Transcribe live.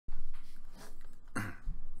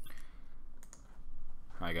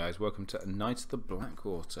Hi guys, welcome to Knights of the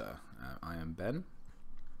Blackwater. I am Ben,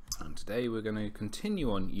 and today we're going to continue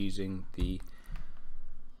on using the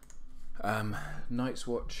Night's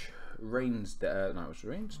Watch Reigns. Night's Watch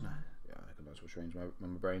Reigns? No, yeah, I got Night's Watch Reigns in my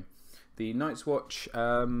brain. The Night's Watch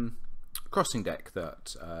crossing deck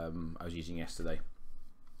that I was using yesterday.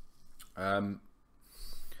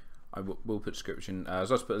 I will put description. I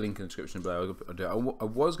was also put a link in the description below. I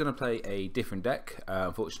was going to play a different deck.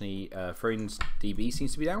 Unfortunately, Thrones DB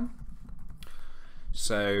seems to be down,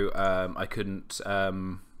 so I couldn't. I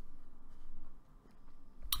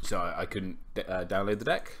couldn't download the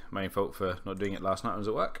deck. My own fault for not doing it last night. I was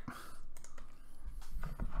at work.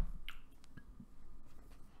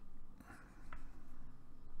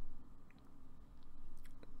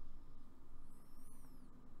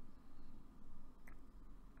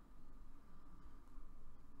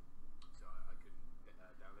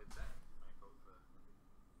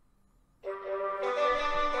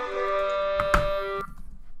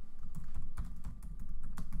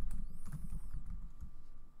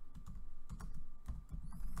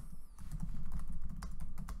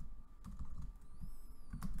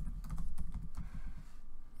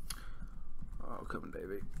 Oh, come on,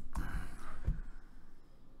 baby.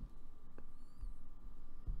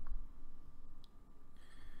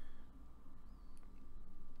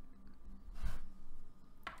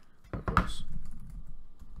 Of course.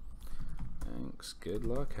 Thanks. Good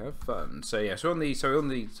luck. Have fun. So yeah, so on the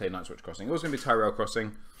say Night's Watch Crossing. It was going to be Tyrell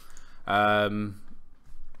Crossing. A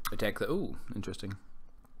deck that interesting.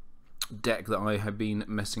 Deck that I have been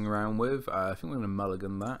messing around with. I think we're going to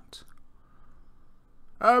mulligan that.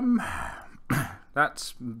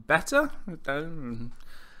 That's better,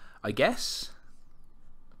 I guess.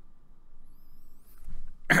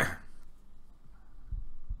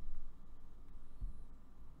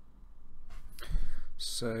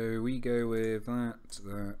 So we go with that,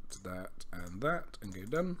 and that, and go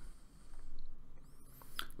done.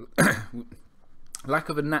 Lack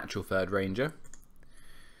of a natural third ranger.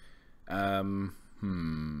 Calling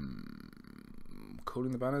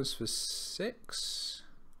the banners for 6.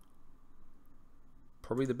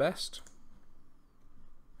 Probably the best.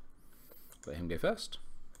 Let him go first.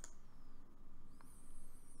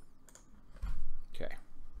 Okay.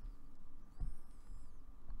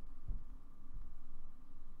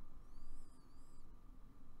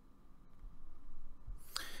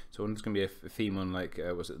 So there's going to be a theme on, like,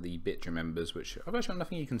 was it the Bitcher members, which I've actually got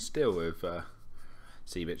nothing you can steal with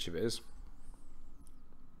Sea Bitch if it is.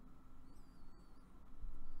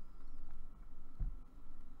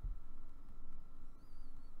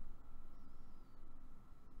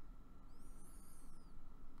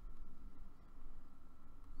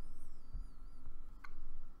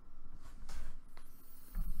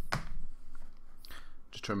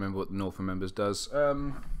 Just trying to remember what the Northern members does.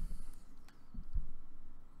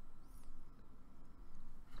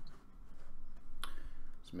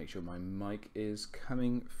 Make sure my mic is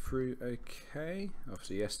coming through okay.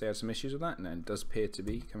 Obviously yesterday I had some issues with that, and it does appear to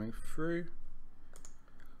be coming through.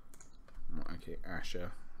 Okay,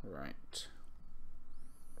 Asher, right.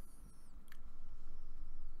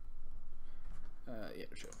 Yeah,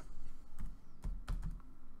 sure.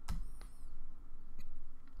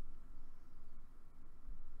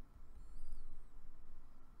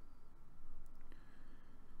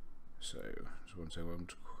 So, just one second, I'm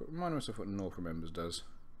remind myself what Northern members does.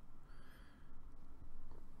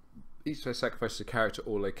 Each player sacrifices a character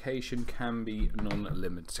or location, can be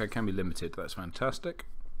non-limited. So it can be limited. That's fantastic.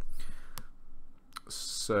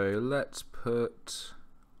 So let's put.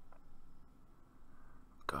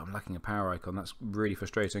 God, I'm lacking a power icon. That's really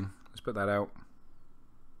frustrating. Let's put that out.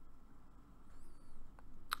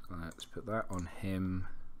 Let's put that on him.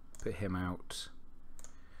 Put him out.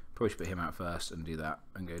 Probably should put him out first and do that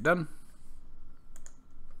and go done.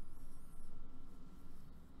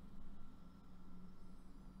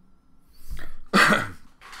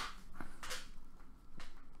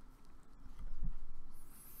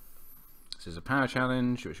 This is a power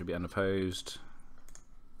challenge, which will be unopposed.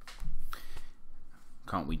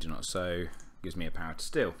 Can't we do not so? Gives me a power to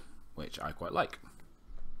steal, which I quite like.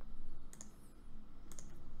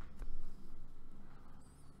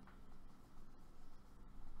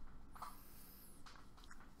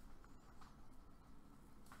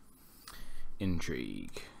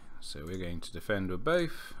 Intrigue. So we're going to defend with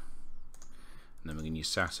both, and then we're going to use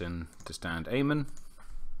Saturn to stand Aemon.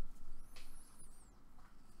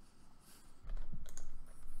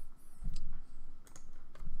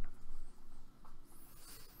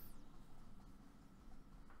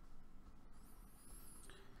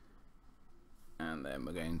 And then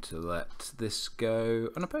we're going to let this go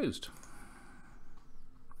unopposed.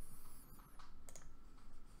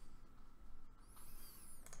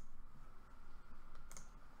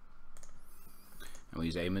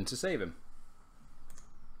 use Aemon to save him.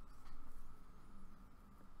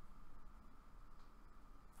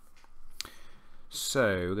 So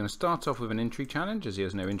we're going to start off with an intrigue challenge, as he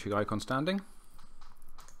has no intrigue icon standing.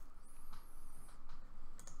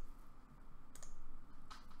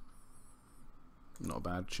 Not a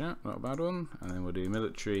bad chat, not a bad one. And then we'll do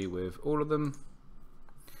military with all of them.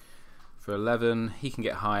 For 11, he can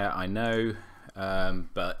get higher, I know,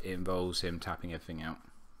 but it involves him tapping everything out.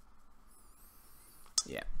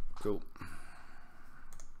 Yeah, cool.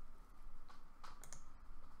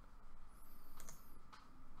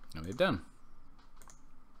 And we're done.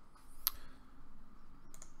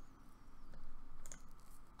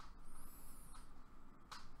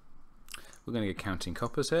 We're going to get counting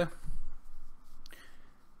coppers here,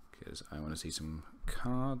 because I want to see some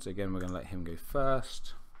cards. Again, we're going to let him go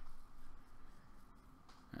first.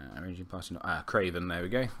 Arranging party, Craven, there we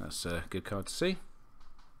go. That's a good card to see.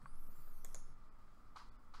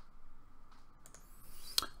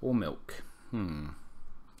 Or milk. Are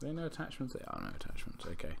there no attachments? There are no attachments,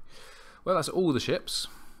 okay. Well, that's all the ships.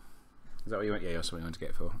 Is that what you want? Yeah, that's what you want to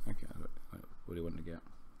get for. Okay, what do you want to get?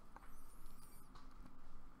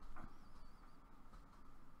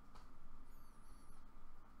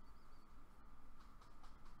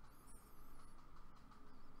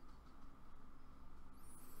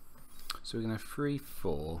 So we're going to have 3,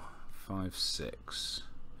 4, 5, 6.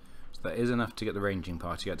 So that is enough to get the ranging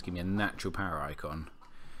party. You have to give me a natural power icon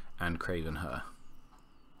and Craven her.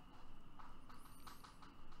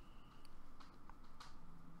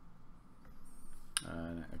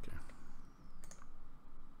 Okay.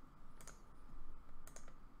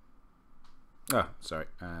 Oh, sorry.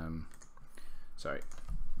 Sorry.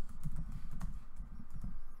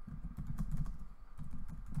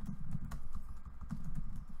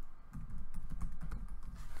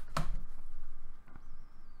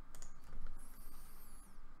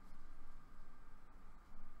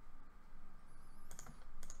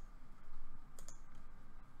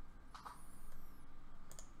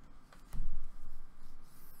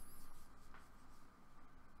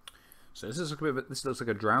 So this looks like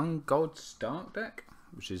a Drowned God Stark deck,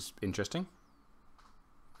 which is interesting.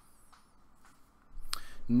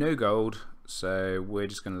 No gold, so we're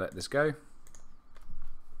just going to let this go.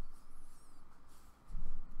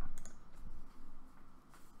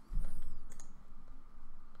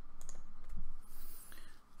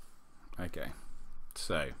 Okay,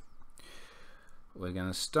 so we're going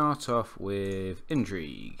to start off with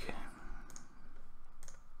Intrigue.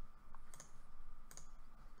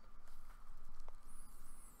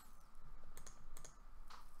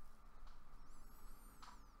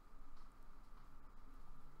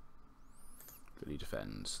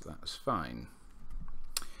 Defends, that's fine.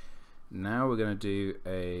 Now we're going to do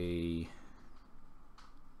a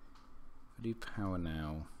power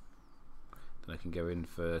now. Then I can go in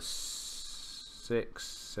for 6,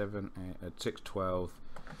 7, 8, 6, 12.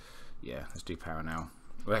 Yeah, let's do power now.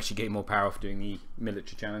 We'll actually get more power for doing the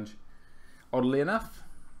military challenge. Oddly enough.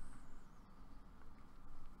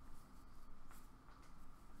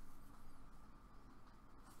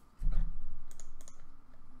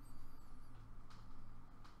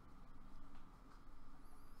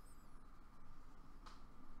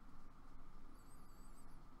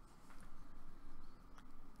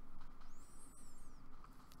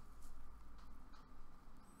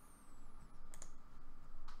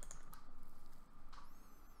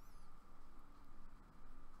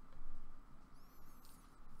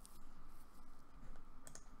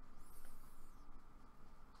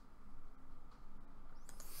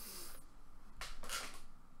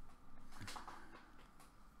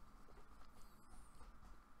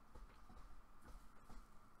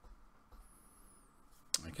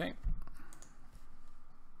 Okay.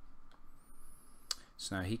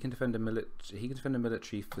 So now he can defend a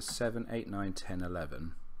military for 7, 8, 9, 10,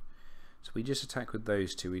 11. So we just attack with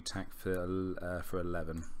those two. We attack for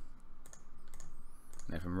 11.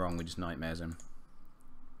 And if I'm wrong, we just nightmares him.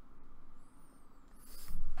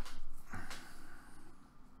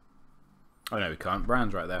 Oh no, we can't.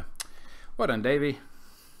 Brand's right there. Well done, Davey.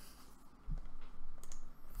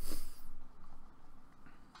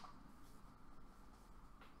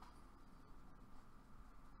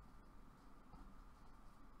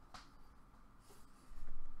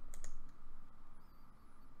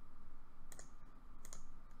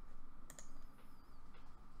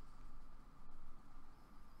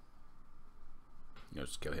 You'll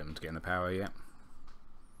just kill him to get in the power, yeah.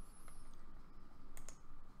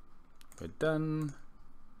 We're done.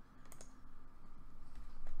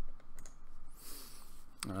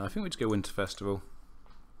 I think we just go Winter Festival.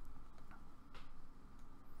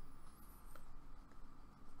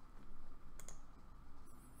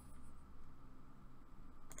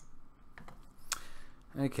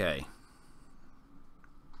 Okay.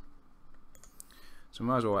 So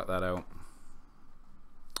might as well whack that out.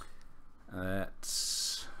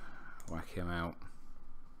 Let's whack him out.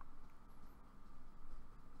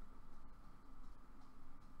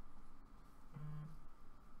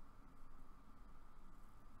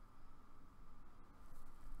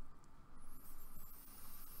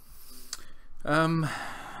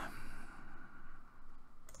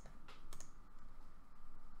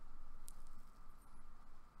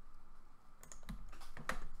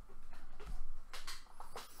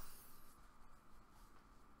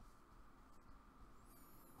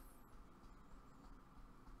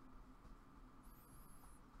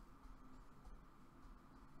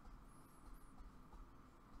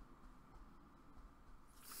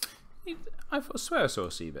 I swear I saw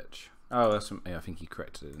a sea bitch. Oh, that's yeah, I think he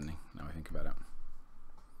corrected it, didn't he? Now I think about it.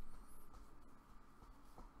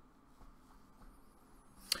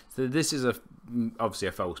 So this is obviously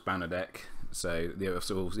a false banner deck. So the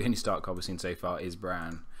only start card we've seen so far is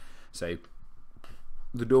Bran. So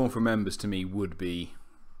the Dawn from Embers to me would be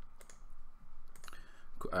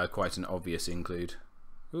quite an obvious include.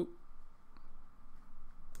 Ooh.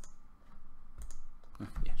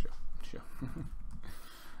 Yeah, sure.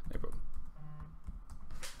 No problem.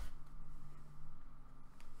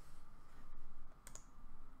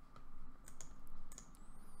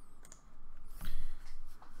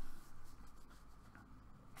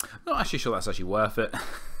 Not actually sure that's actually worth it.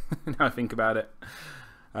 Now I think about it,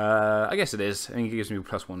 I guess it is. I think it gives me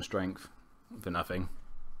 +1 strength for nothing.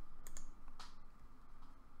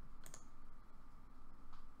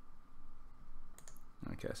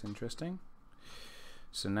 Okay, that's interesting.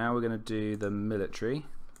 So now we're going to do the military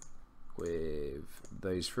with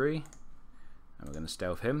those 3, and we're going to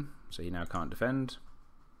stealth him, so he now can't defend.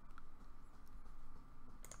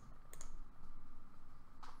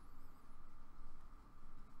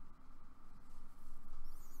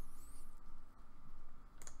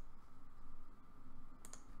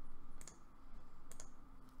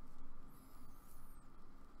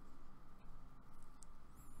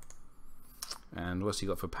 And what's he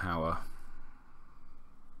got for power?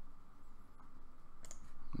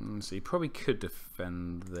 So he probably could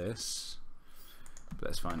defend this, but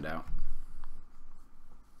let's find out.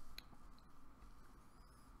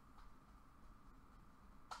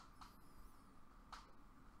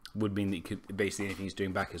 Would mean that he could basically anything he's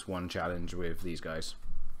doing back is 1 challenge with these guys,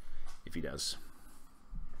 if he does.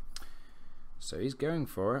 So he's going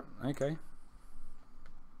for it. Okay.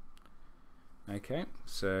 Okay,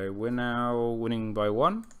 so we're now winning by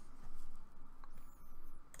 1.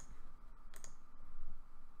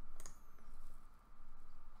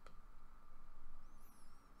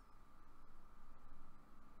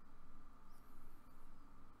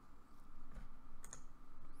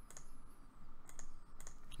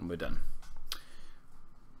 And we're done.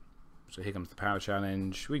 So here comes the power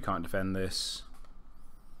challenge. We can't defend this.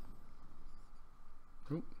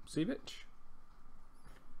 Ooh, sea bitch.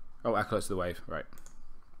 Oh, Acolytes of the Wave, right.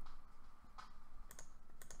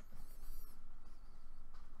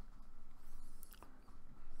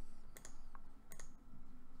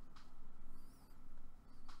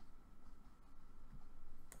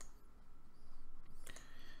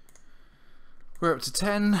 We're up to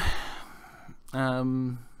 10.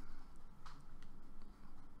 Valada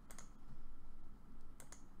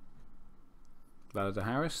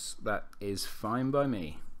Harris, that is fine by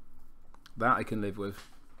me. That I can live with.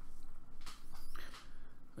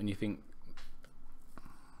 When you think,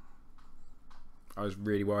 I was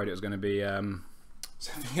really worried it was going to be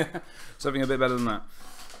something a bit better than that.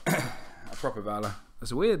 A proper Valor.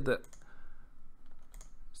 It's weird that.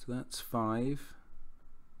 So that's 5.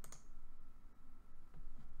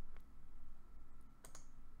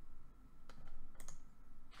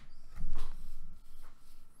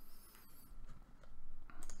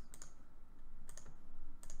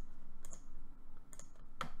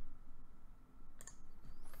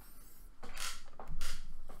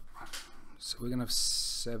 So we're gonna have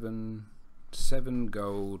 7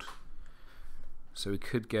 gold. So we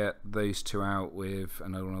could get those 2 out with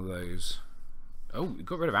another one of those. Oh, we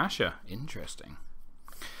got rid of Asher. Interesting.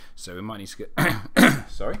 So we might need to get.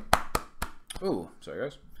 Sorry. Oh, sorry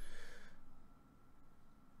guys.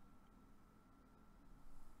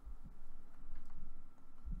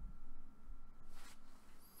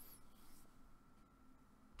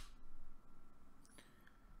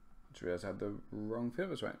 I realised I had the wrong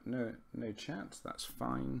filters right. No chat. That's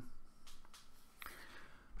fine.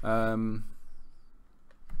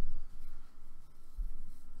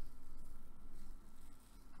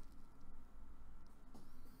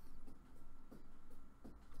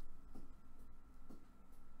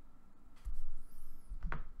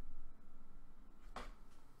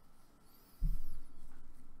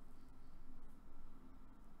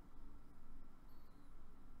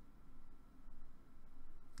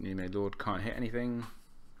 New-made Lord can't hit anything.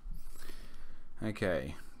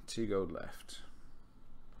 Okay, 2 gold left.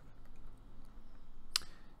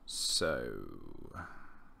 So I'm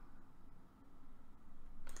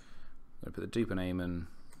going to put the dupe on Eamon.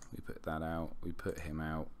 We put that out. We put him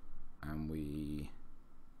out, and we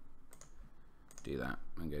do that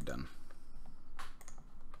and go done.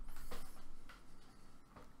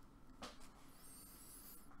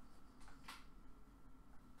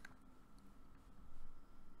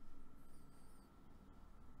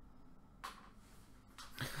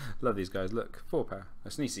 Love these guys. Look, 4 power. A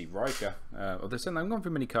Sneezy Riker. I'm going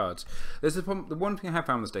through many cards. There's the problem. The one thing I have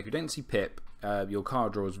found with this deck: if you don't see Pip, your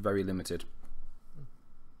card draw is very limited.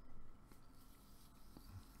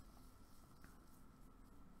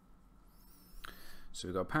 So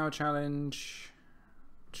we've got a power challenge.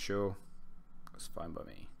 Sure, that's fine by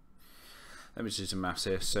me. Let me just do some maths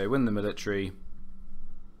here. So win the military.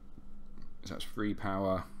 So that's 3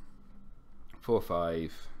 power.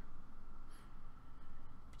 4/5.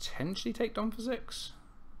 Potentially take Dom for 6.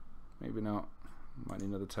 Maybe not. Might need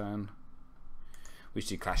another turn. We should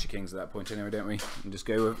do Clash of Kings at that point anyway, don't we? And just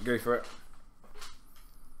go for it.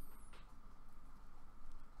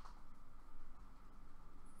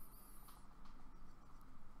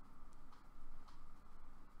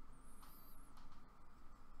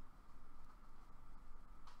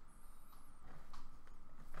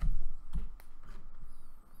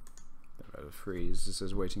 Freeze. This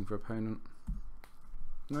says waiting for opponent.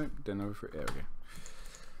 Nope, don't have a free. There we go.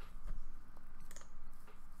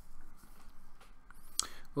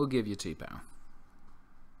 We'll give you 2 power.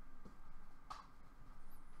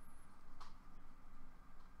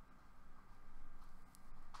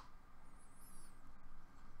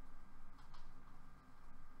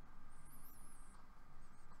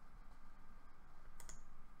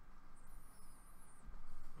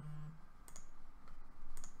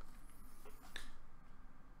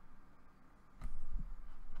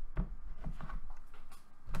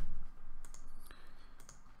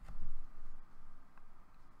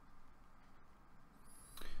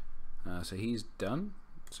 So he's done.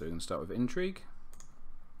 So we're going to start with Intrigue.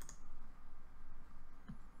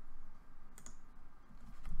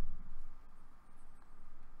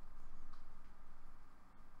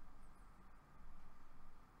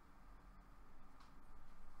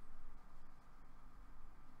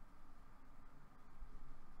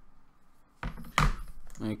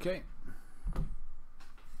 Okay.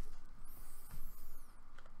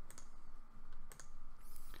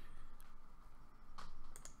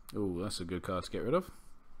 Oh, that's a good card to get rid of.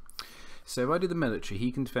 So if I do the military,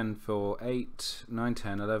 he can defend for 8, 9,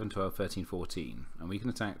 10, 11, 12, 13, 14. And we can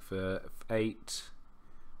attack for 8,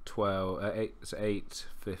 12, 8,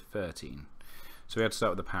 13. So we have to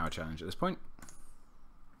start with the power challenge at this point.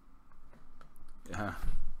 Yeah.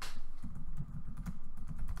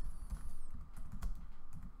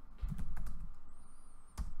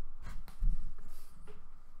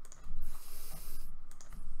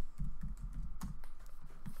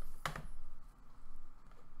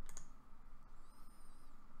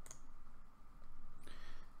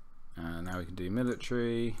 Now we can do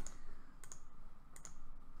military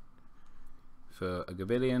for a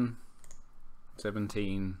Gavillion.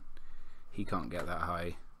 17. He can't get that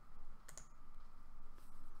high.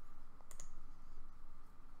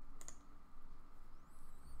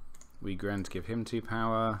 We grant give him 2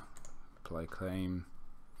 power. Apply claim.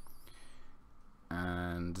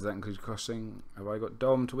 And does that include crossing? Have I got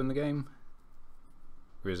Dom to win the game?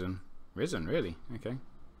 Risen. Risen, really? Okay.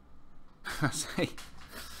 I say.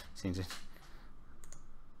 Seems it.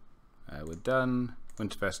 We're done.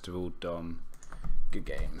 Winter Festival, Dom. Good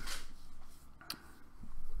game.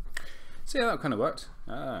 So yeah, that kind of worked.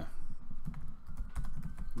 Ah.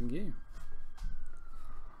 Thank you.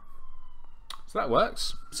 So that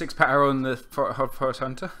works. 6 power on the Forest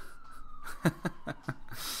Hunter.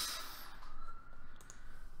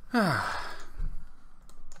 I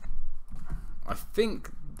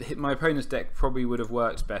think my opponent's deck probably would have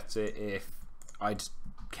worked better if I'd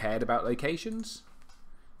cared about locations,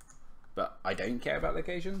 but I don't care about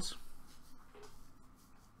locations.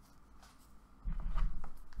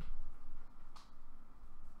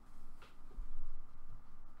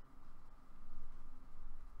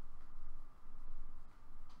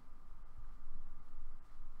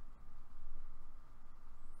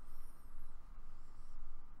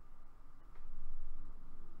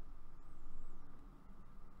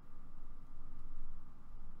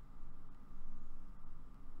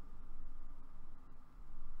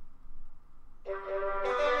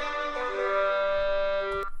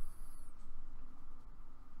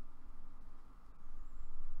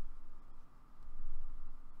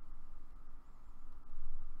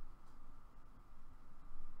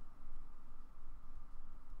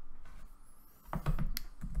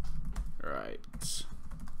 Right.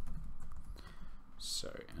 So,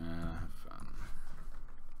 have fun.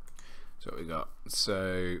 So what we got?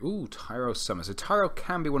 So, ooh, Tyrell Summer. So Tyrell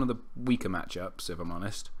can be one of the weaker matchups, if I'm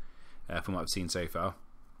honest, from what I've seen so far.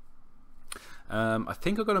 I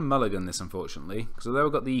think I've got a mulligan this, unfortunately, because although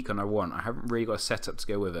I've got the econ I want, I haven't really got a setup to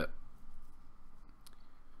go with it.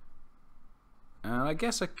 I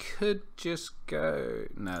guess I could just go...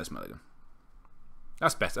 No, that's mulligan.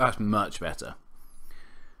 That's better. That's much better.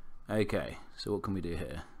 Okay, so what can we do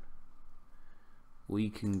here? We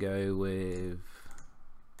can go with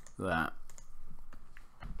that.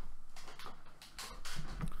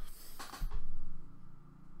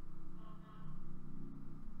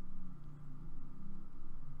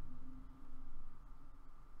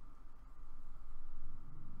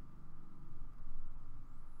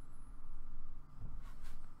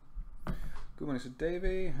 Good morning, Sir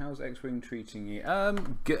Davey. How's X-Wing treating you?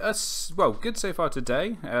 Good, well, good so far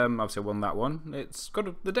today. Obviously I won that one. It's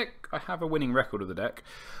got the deck. I have a winning record of the deck.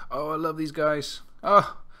 Oh, I love these guys.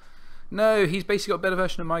 Oh, no, he's basically got a better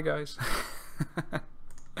version of my guys.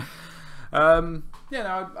 Yeah,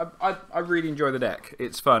 no, I really enjoy the deck.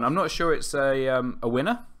 It's fun. I'm not sure it's a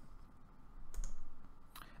winner.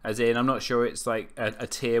 As in, I'm not sure it's like a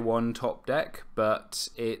tier 1 top deck, but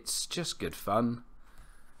it's just good fun.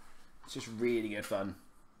 It's just really good fun.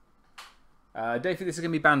 Don't think this is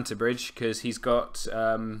going to be Banter Bridge because he's got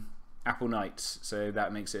Apple Knights, so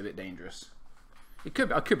that makes it a bit dangerous. It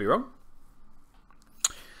could. I could be wrong.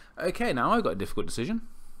 Okay, now I've got a difficult decision.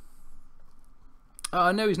 Oh,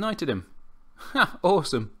 I know he's knighted him. Ha!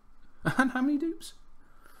 Awesome. And how many dupes?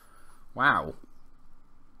 Wow.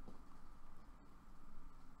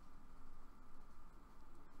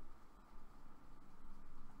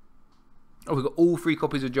 Oh, we've got all 3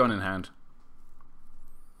 copies of John in hand.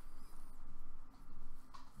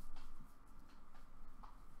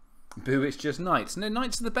 Boo, it's just Knights. No,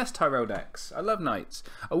 Knights are the best Tyrell decks. I love Knights.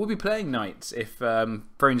 I would be playing Knights if Thrones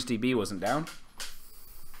DB wasn't down.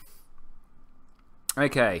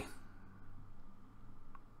 Okay.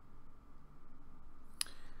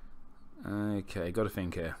 Okay, got to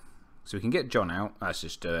think here. So we can get John out. Let's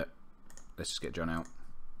just do it. Let's just get John out.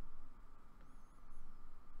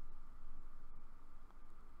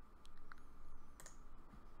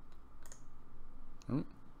 Oh.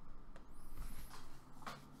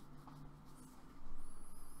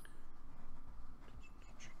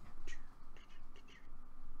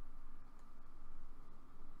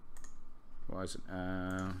 Why is it?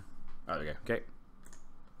 Oh, there we go. Okay.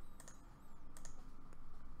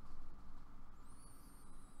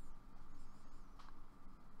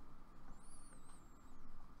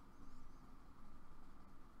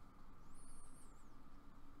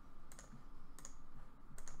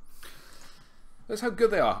 That's how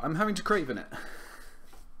good they are. I'm having to craven it.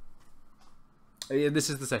 Yeah, this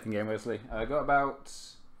is the second game, mostly. I got about...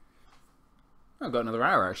 I've got another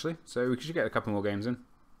hour, actually. So we should get a couple more games in.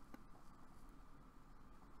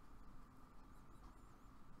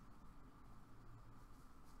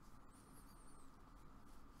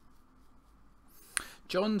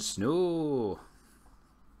 Jon Snow.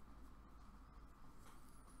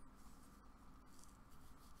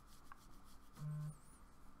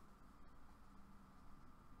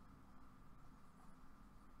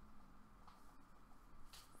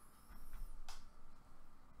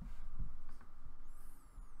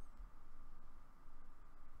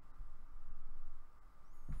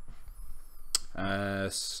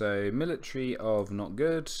 So military of not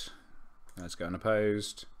good. Let's go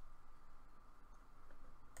unopposed.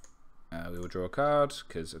 We will draw a card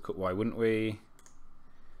because why wouldn't we?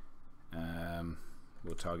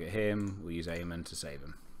 We'll target him. We'll use Aemon to save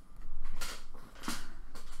him.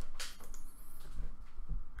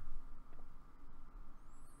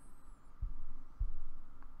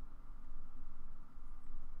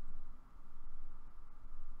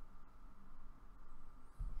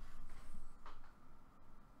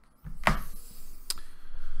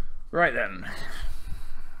 Right then,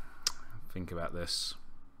 think about this.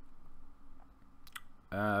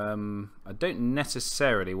 I don't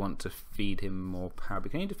necessarily want to feed him more power,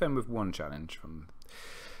 but can you defend with 1 challenge? From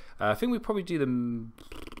I think we probably do them.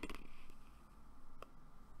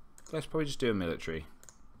 Let's probably just do a military.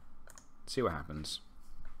 See what happens.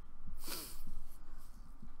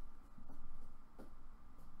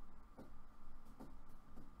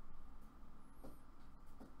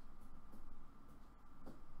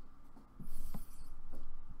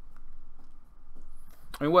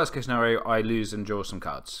 I mean, worst case scenario, I lose and draw some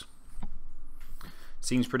cards.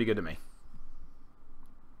 Seems pretty good to me.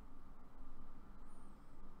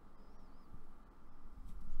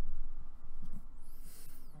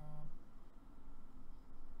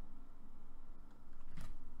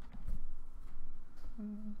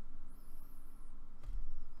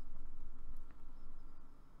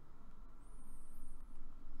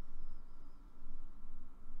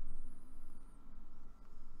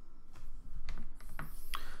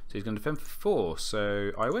 So he's going to defend for 4,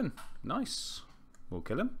 so I win. Nice. We'll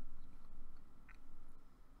kill him.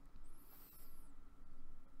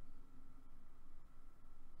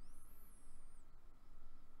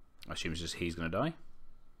 I assume it's just he's going to die.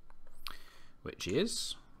 Which he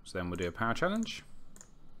is. So then we'll do a power challenge.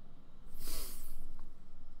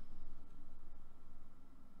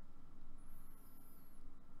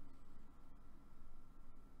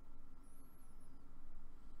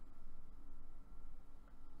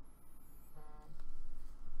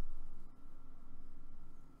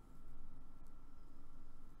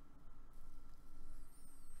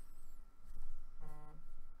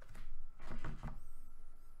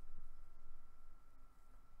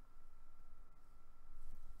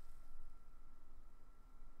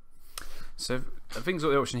 So I think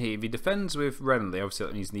the option here, if he defends with Renly, obviously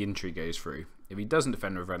that means the intrigue goes through. If he doesn't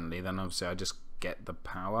defend with Renly, then obviously I just get the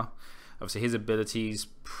power. Obviously his abilities,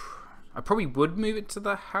 I probably would move it to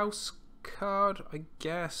the house card, I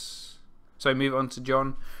guess. So move it on to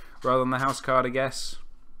Jon rather than the house card, I guess.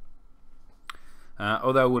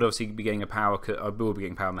 Although I would obviously be getting a power, I will be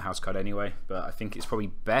getting power on the house card anyway. But I think it's probably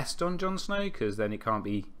best on Jon Snow because then it can't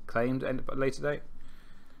be claimed at a later date.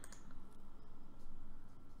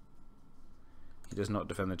 He does not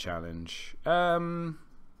defend the challenge. No,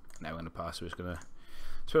 we're going to pass. We're just going to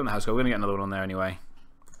put it on the house card. We're going to get another one on there anyway.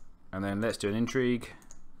 And then let's do an intrigue.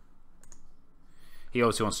 He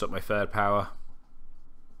obviously wants to stop my 3rd power.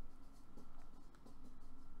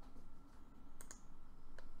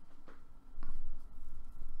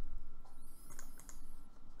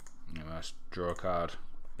 Let's draw a card.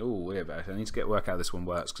 Oh, yeah, but I need to work out how this one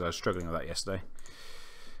works because I was struggling with that yesterday.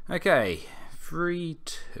 Okay.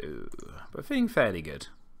 3-2, but feeling fairly good.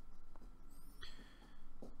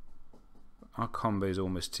 Our combo's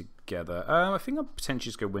almost together. I think I'll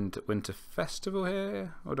potentially just go Winter Festival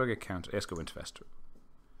here, or do I go counter? Yes, go Winter Festival.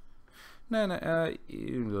 No,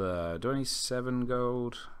 do I need 7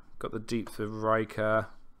 gold? Got the deep for Riker.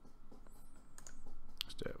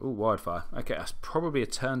 Let's do it. Ooh, Wildfire. Okay, that's probably a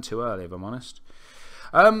turn too early, if I'm honest.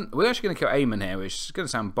 We're actually going to kill Aemon here, which is going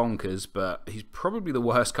to sound bonkers, but he's probably the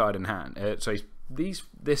worst card in hand. So he's,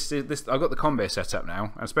 I've got the combo set up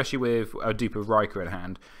now, especially with a dupe of Riker in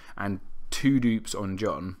hand and 2 dupes on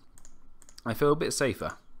Jon. I feel a bit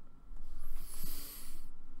safer.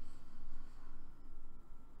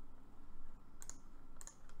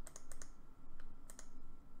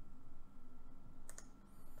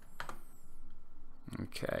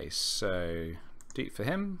 Okay, so dupe for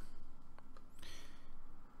him.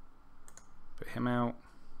 Put him out.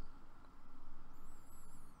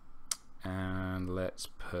 And let's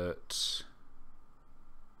put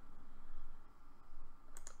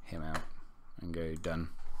him out and go done.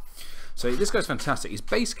 So this guy's fantastic. He's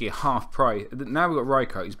basically a half price. Now we've got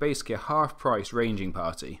Riker. He's basically a half price ranging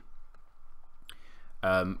party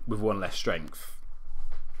with 1 less strength.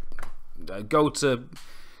 Gold to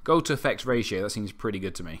effects ratio, that seems pretty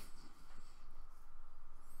good to me.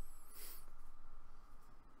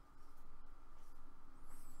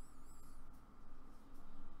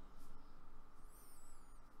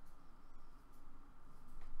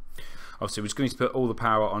 Obviously, we're just going to put all the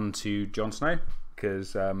power onto Jon Snow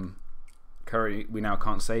because currently we now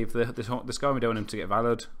can't save this guy. We don't want him to get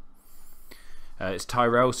Valored. It's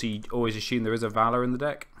Tyrell, so you always assume there is a Valor in the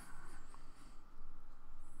deck.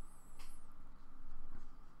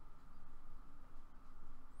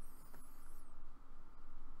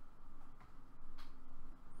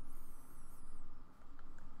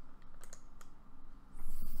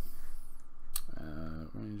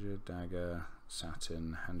 Ranger, Dagger,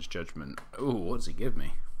 Saturn, Hand's Judgment. Ooh, what does he give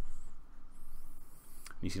me?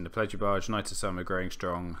 Using the Pleasure Barge, Knight of Summer, Growing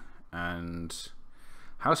Strong, and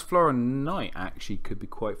House Flora Knight actually could be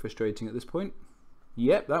quite frustrating at this point.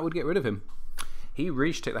 Yep, that would get rid of him. He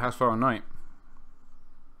reached it, the House Flora Knight.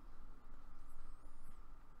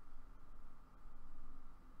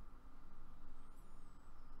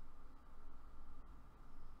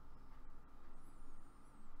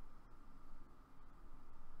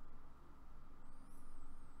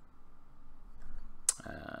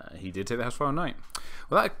 He did take the House Flora Knight.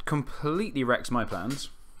 Well, that completely wrecks my plans.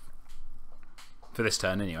 For this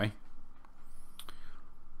turn, anyway.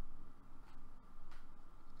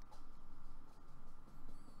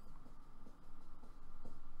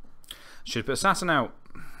 Should put Assassin out.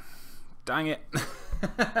 Dang it.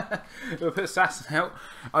 If I put Assassin out,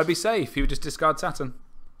 I'd be safe. He would just discard Saturn.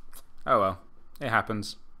 Oh well. It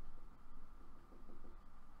happens.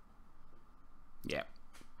 Yeah.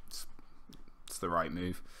 It's the right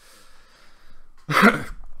move.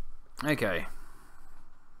 Okay.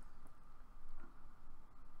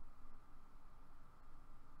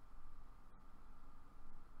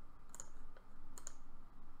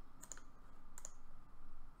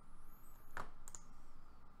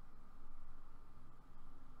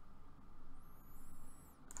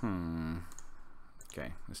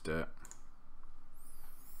 Okay, let's do it.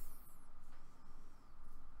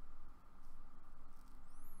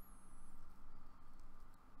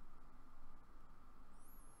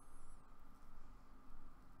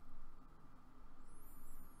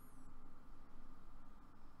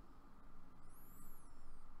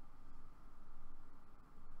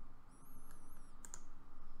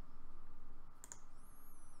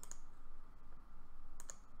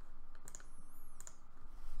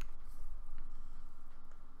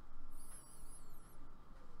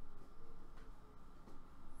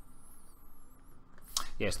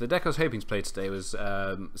 Yes, the deck I was hoping to play today was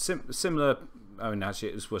similar. I mean, actually,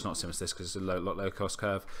 it was not similar to this because it's a lot low cost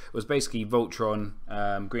curve. It was basically Voltron,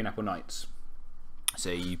 Green Apple Knights.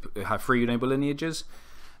 So you have 3 noble lineages,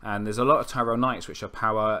 and there's a lot of Tyrell Knights which are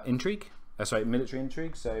power intrigue. Sorry, military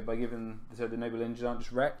intrigue. So by giving the noble lineages aren't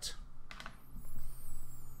just wrecked.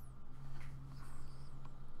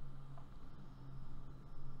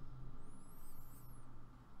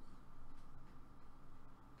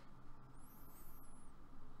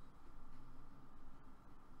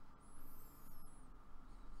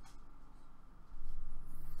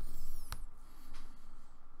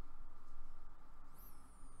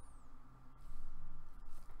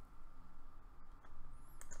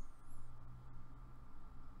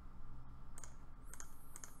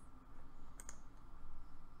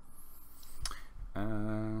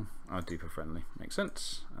 I'll do for friendly, makes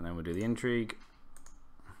sense. And then we'll do the intrigue.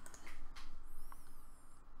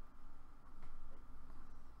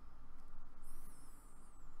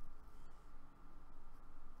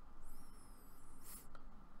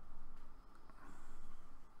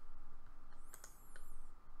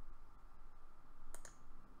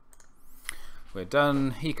 We're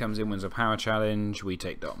done. He comes in, wins a power challenge. We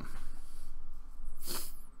take Dom.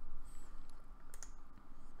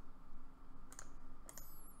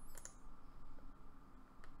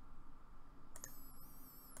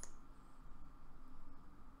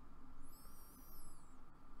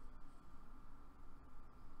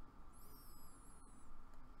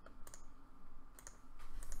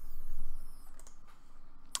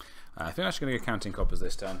 I think I'm actually going to go counting coppers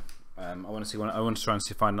this turn. I want to see one. I want to try and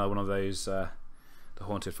find another one of those the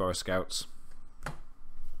Haunted Forest Scouts.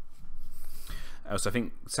 Also, I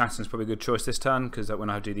think Saturn's probably a good choice this turn because when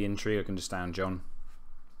I do the intrigue, I can just stand John.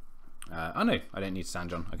 Oh no, I don't need to stand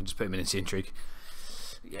John. I can just put him in the intrigue.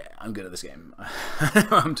 Yeah, I'm good at this game. I know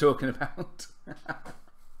what I'm talking about.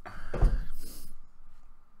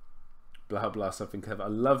 Blah blah something clever. I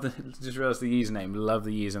love the. Just realised the username. Love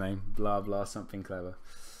the username. Blah blah something clever.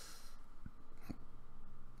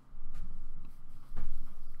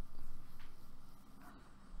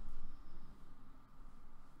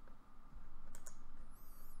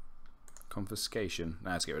 Confiscation.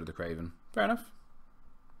 Now let's get rid of the Craven. Fair enough.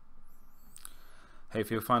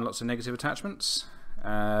 Hopefully you'll find lots of negative attachments.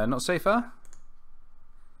 Not safer.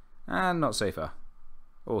 And not safer.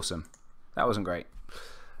 Awesome. That wasn't great.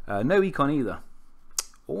 No econ either.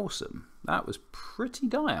 Awesome. That was pretty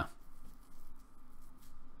dire.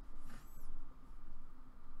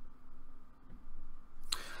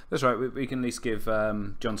 That's right. We can at least give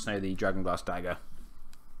Jon Snow the Dragonglass Dagger.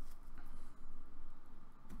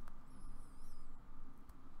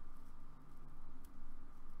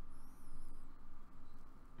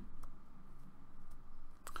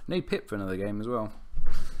 No Pip for another game as well.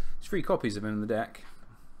 There's 3 copies of him in the deck.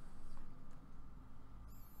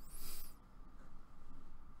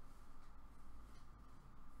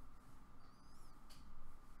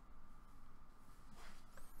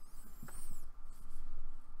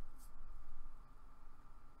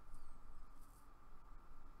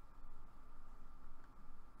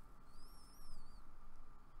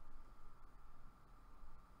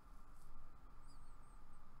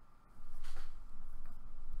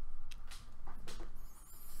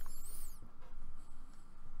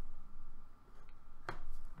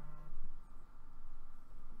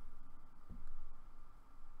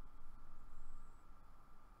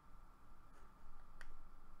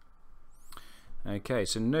 Okay,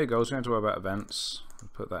 so no goals. We don't have to worry about events. We'll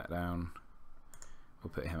put that down.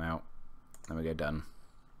 We'll put him out. Then we go done.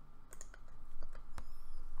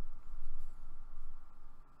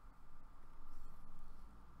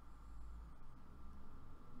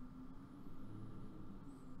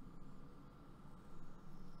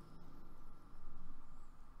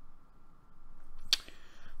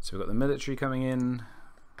 So we've got the military coming in.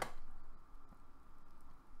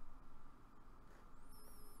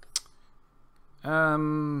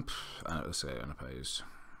 Let's go unopposed.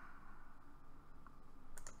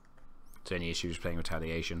 So any issues playing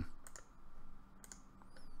retaliation?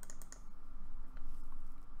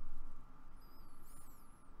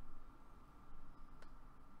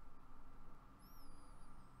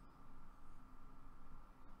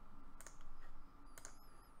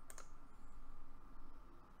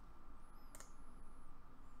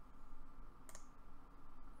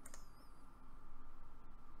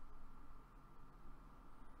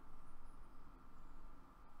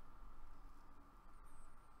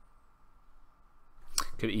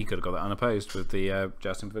 He could have got that unopposed with the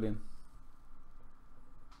Justin Pavilion.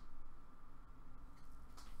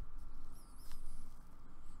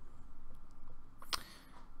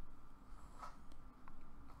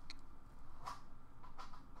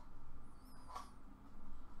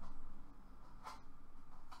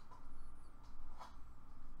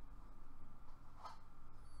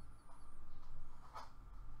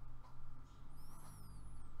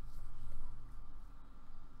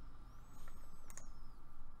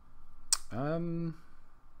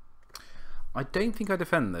 I don't think I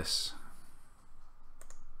defend this.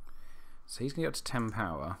 So he's going to get up to 10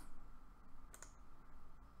 power.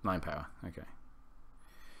 9 power, okay.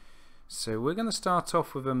 So we're going to start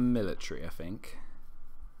off with a military, I think.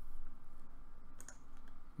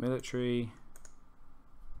 Military.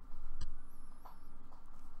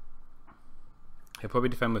 He'll probably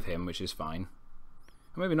defend with him, which is fine.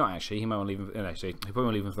 Or maybe not actually, he might want to leave him, actually, he'll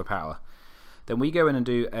probably leave him for power. Then we go in and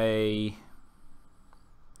do a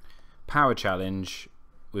power challenge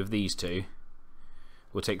with these two.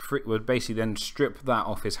 We'll basically then strip that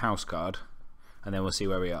off his house card, and then we'll see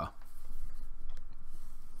where we are.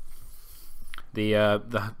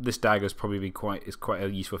 This dagger is probably quite a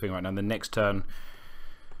useful thing right now. The next turn,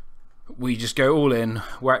 we just go all in,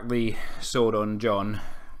 whack the sword on John,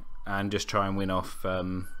 and just try and win off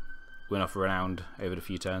renowned over the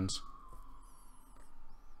few turns.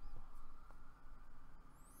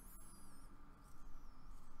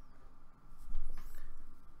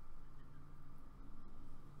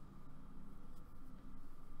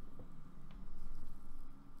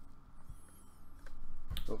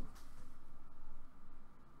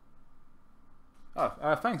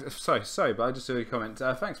 Oh, thanks. Sorry, but I just saw a comment.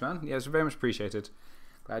 Thanks, man. Yeah, it's very much appreciated.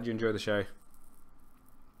 Glad you enjoy the show.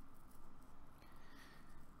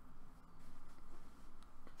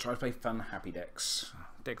 Try to play fun, happy decks.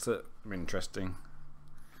 Decks that are interesting.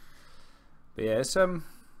 But yeah, it's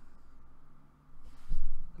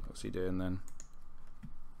what's he doing then?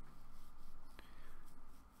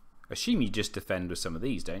 I assume you just defend with some of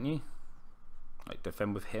these, don't you? Like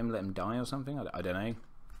defend with him, let him die or something? I don't know.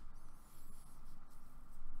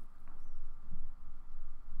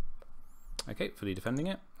 Okay, fully defending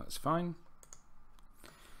it, that's fine.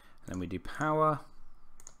 And then we do power.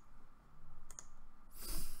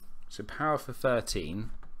 So power for 13.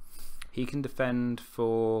 He can defend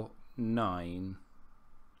for 9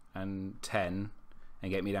 and 10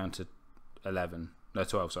 and get me down to 11. No,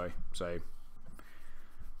 12, sorry. So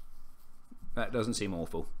that doesn't seem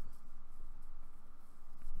awful.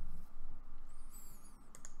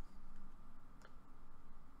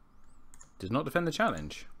 Does not defend the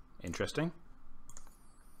challenge. Interesting.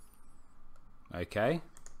 Okay.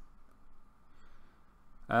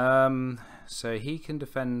 So he can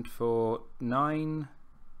defend for 9,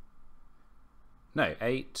 no,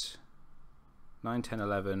 8, 9, 10,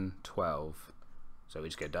 11, 12. So we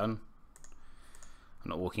just get done. I'm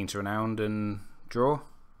not walking to renowned and draw.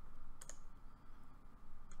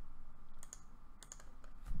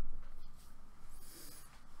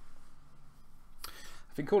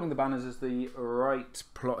 I think calling the banners is the right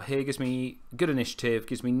plot here. Gives me good initiative.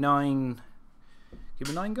 Gives me 9. Give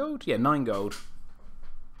me 9 gold. Yeah, 9 gold.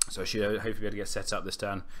 So I should hopefully be able to get set up this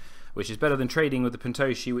turn, which is better than trading with the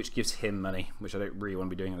Pentoshi, which gives him money, which I don't really want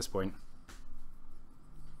to be doing at this point.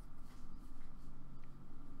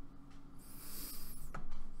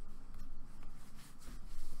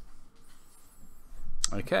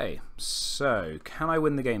 Okay, so can I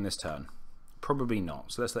win the game this turn? Probably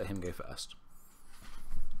not. So let's let him go first.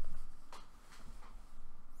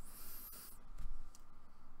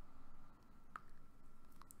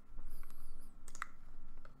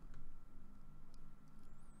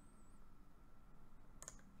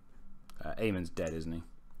 Eamon's dead, isn't he?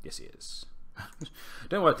 Yes, he is.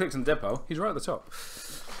 Don't worry, I clicked on the dead pile. He's right at the top.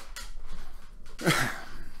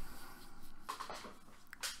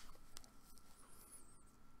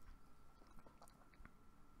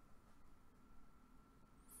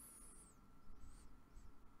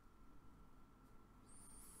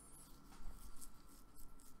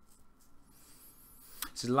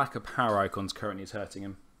 His lack of power icons currently is hurting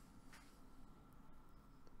him.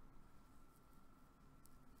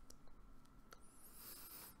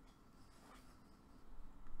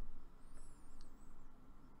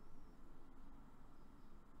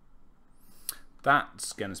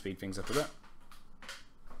 That's going to speed things up a bit.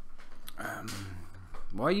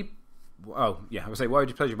 Why are you... Oh, yeah, I would say, why would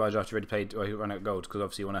you pleasure barge after you already played or you run out of gold? Because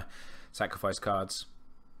obviously you want to sacrifice cards.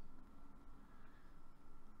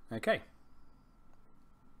 Okay.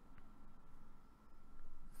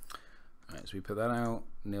 Alright, so we put that out,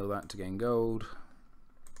 nil that to gain gold.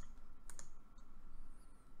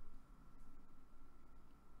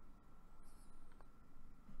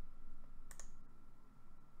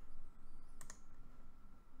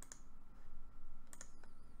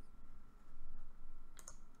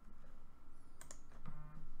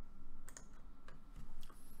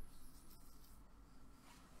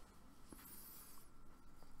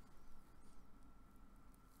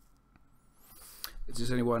 Is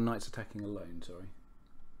this only one knight's attacking alone? Sorry.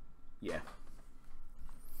 Yeah.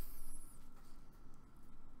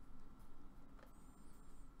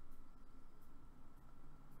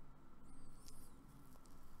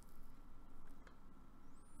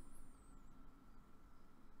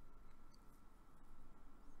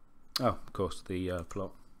 Oh, of course, the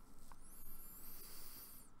plot.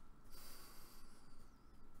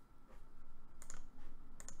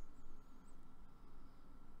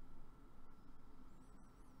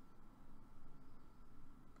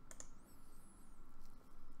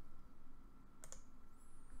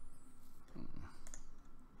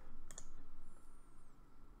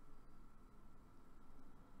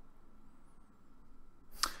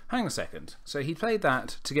 Hang on a second. So he played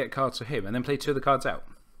that to get cards for him and then played 2 of the cards out.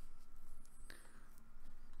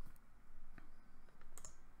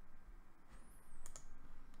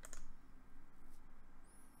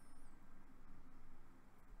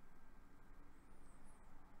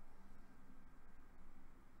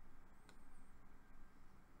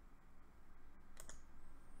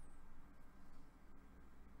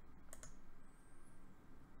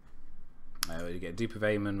 We get Dupe of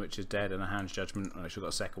Aemon, which is dead, and a Hand's Judgment, which we've got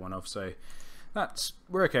a second one of, so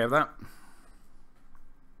we're okay with that.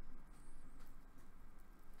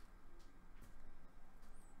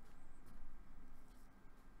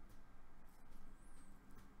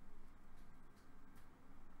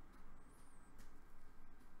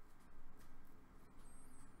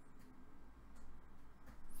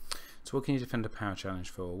 So what can you defend a power challenge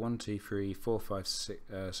for? 1, 2, 3, 4, 5, 6,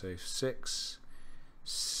 so 6,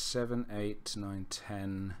 7, 8, 9,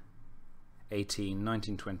 10, 18,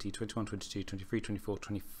 19, 20, 21, 22, 23, 24,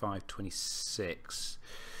 25, 26.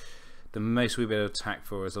 The most we've been able to attack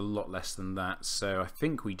for is a lot less than that, so I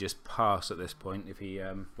think we just pass at this point if he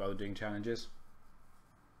while doing challenges.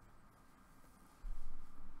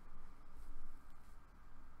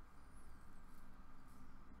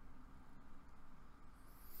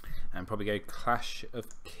 And probably go Clash of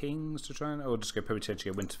Kings to try and, or just go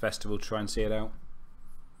potentially go Winter Festival to try and see it out.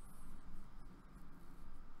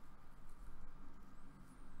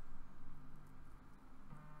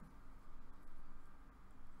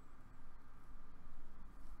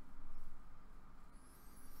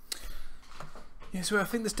 Yeah, so I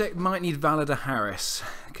think this deck might need Valadar Harris,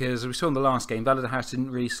 because we saw in the last game, Valadar Harris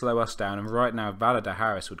didn't really slow us down, and right now Valadar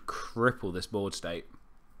Harris would cripple this board state.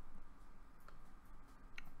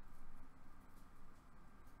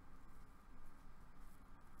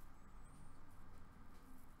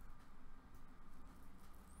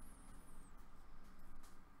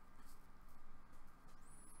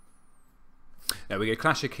 Now we go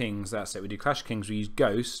Clash of Kings, that's it. We do Clash of Kings, we use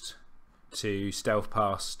Ghost to stealth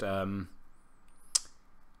past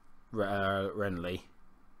Renly,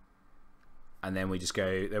 and then we just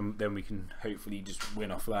go, then we can hopefully just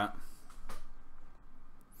win off that.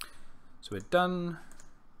 So we're done.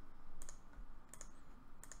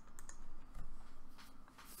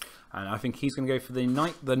 And I think he's going to go for the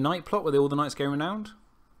night plot where all the knights go renowned.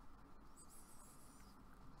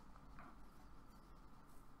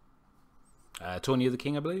 Tourney of the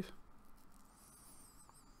King, I believe.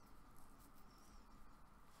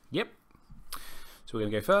 Yep. So we're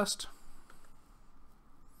going to go first.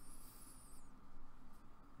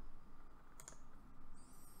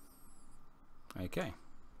 Okay.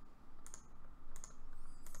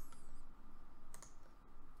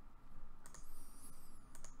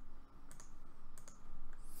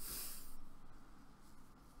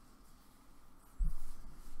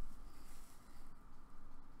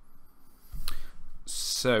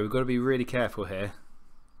 So we've got to be really careful here,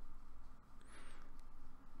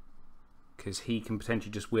 because he can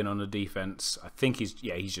potentially just win on a defense. I think he's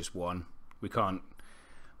just won. We can't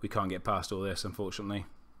get past all this, unfortunately.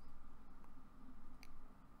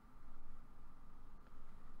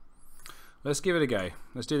 Let's give it a go.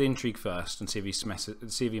 Let's do the intrigue first and see if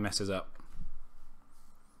he messes up.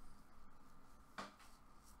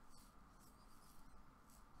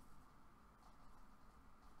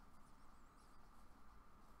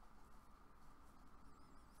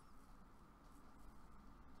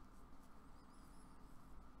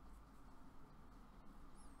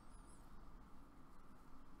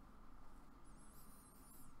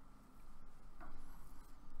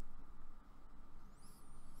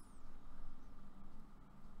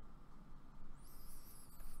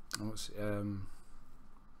 What's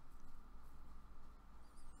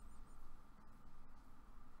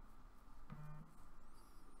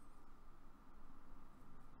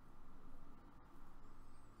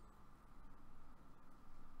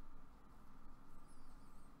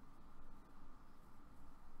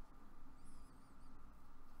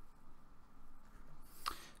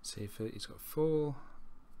see if he's got 4,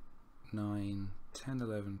 9, 10,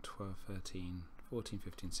 11, 12, 13, 14,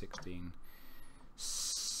 15, 16,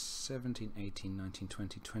 17, 18, 19,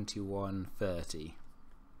 20, 21, 30.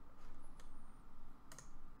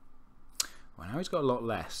 Well, now he's got a lot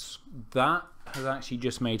less. That has actually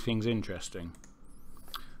just made things interesting.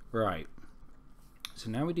 Right. So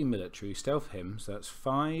now we do military. Stealth him. So that's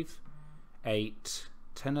 5, 8,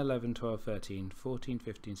 10, 11, 12, 13, 14,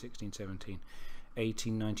 15, 16, 17,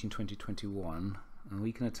 18, 19, 20, 21. And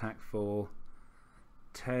we can attack for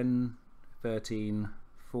 10, 13,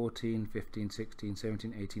 14, 15, 16,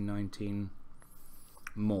 17, 18, 19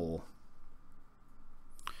 more.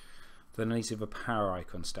 Then I need to have a power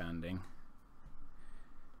icon standing.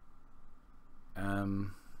 5.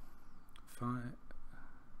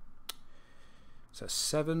 So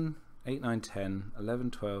 7, 8, 9, 10,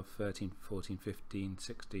 11, 12, 13, 14, 15,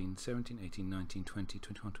 16, 17, 18, 19, 20,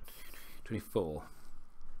 21, 24.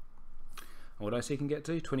 And what did I say he can get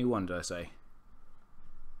to? 21, did I say?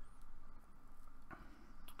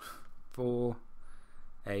 4,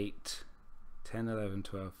 8, 10, 11,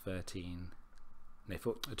 12, 13, no,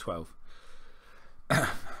 12.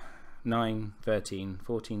 9, 13,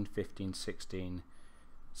 14, 15, 16,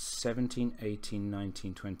 17, 18,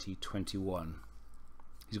 19, 20, 21.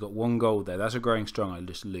 He's got 1 gold there. That's a growing strong. I'll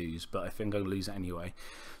just lose, but I think I'll lose it anyway.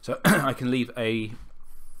 So I can leave a...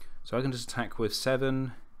 So I can just attack with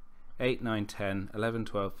 7, 8, 9, 10, 11,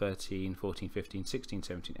 12, 13, 14, 15, 16,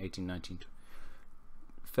 17, 18, 19,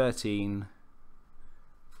 13,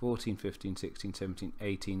 14, 15, 16, 17,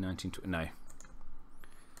 18, 19, 20. No.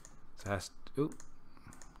 So it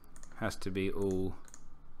has to be all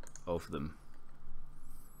of them.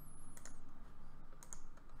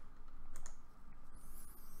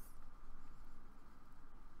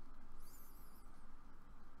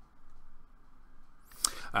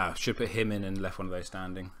 Should put him in and left one of those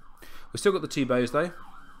standing. We've still got the 2 bows though.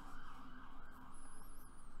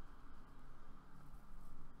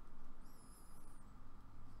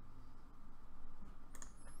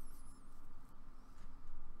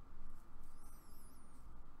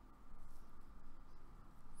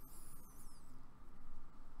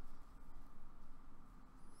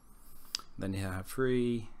 Then you have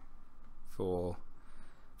 3, 4,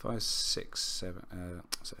 5, 6, 7,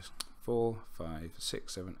 4, 5,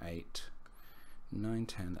 6, 7, 8, 9,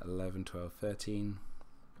 10, 11, 12, 13,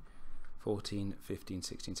 14, 15,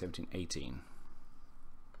 16, 17, 18.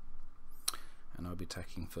 And I'll be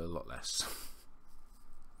attacking for a lot less.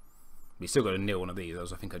 We still got to nil one of these,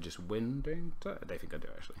 I think I just win doing that. I don't think I do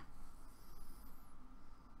actually.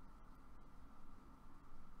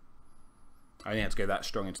 I only had to go that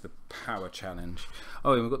strong into the power challenge.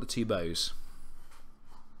 Oh, and we've got the 2 bows.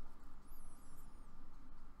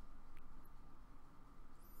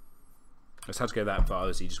 I just had to go that far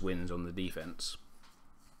as he just wins on the defense.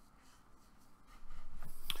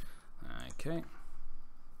 Okay.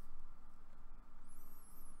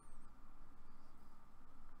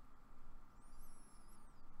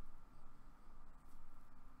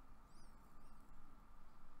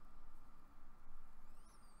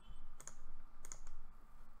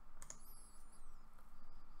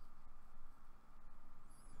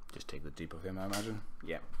 Just take the dupe of him, I imagine.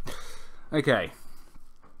 Yeah. Okay.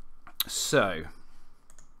 So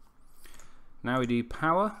now we do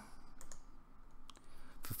power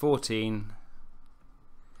for 14.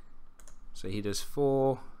 So he does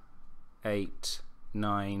 4, 8,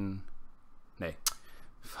 9. No,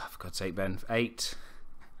 for God's sake, Ben. 8,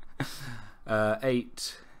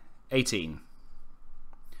 8, 18.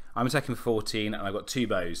 I'm attacking for 14, and I've got 2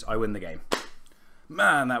 bows. I win the game.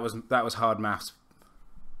 Man, that was hard maths.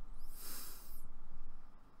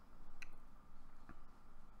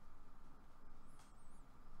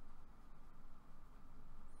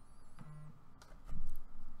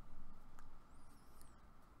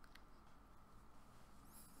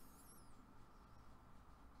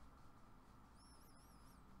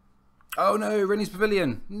 Oh no, Rennie's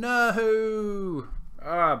Pavilion. No!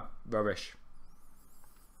 Ah, rubbish.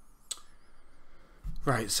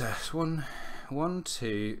 Right, so 1,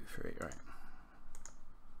 2, 3, right.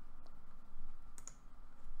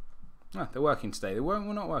 Ah, they're working today. They were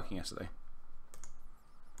not working yesterday.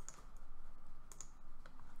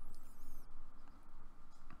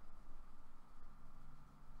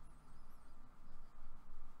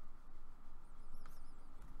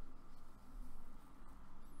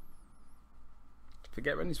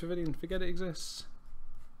 Forget Rennie's Pavilion, forget it exists.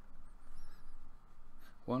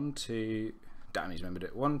 1, 2, damn, he's remembered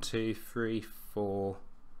it. 1, 2, 3, 4,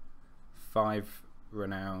 5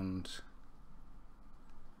 renowned,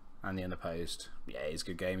 and the unopposed. Yeah, he's a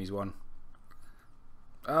good game, he's won.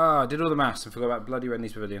 Ah, I did all the maths and forgot about bloody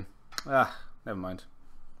Renly's Pavilion. Ah, never mind.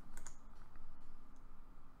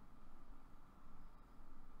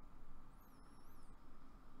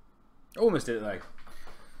 Almost did it though.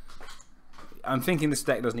 I'm thinking this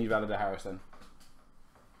deck does need Valida Harris then.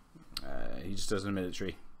 He just does a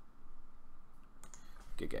military.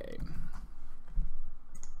 Good game.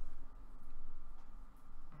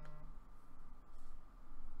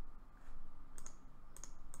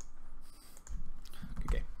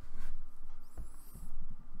 Good game.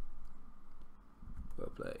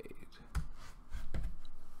 Well played.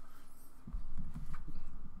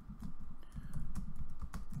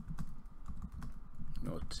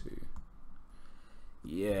 Not two.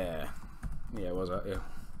 Yeah. Yeah, was that? Yeah.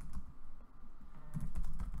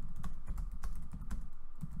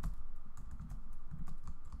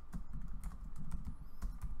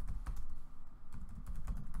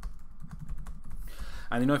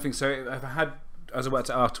 And the annoying thing, so if I had, as I worked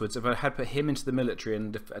out afterwards, if I had put him into the military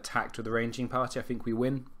and attacked with the ranging party, I think we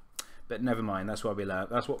win. But never mind. That's what we learned.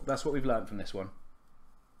 That's what we've learned from this one.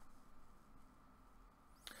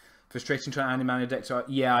 Frustrating trying to anti-mana deck. So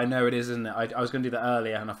yeah, I know it is, isn't it? I was going to do that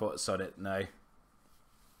earlier, and I thought, sod it. No.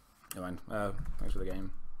 Never mind. Thanks for the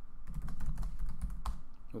game.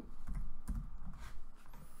 Ooh.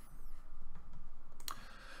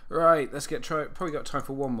 Right, let's get probably got time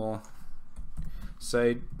for one more.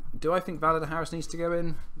 So, do I think Valida Harris needs to go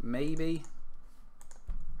in? Maybe.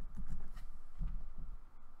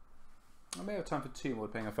 I may have time for two more,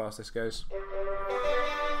 depending how fast this goes.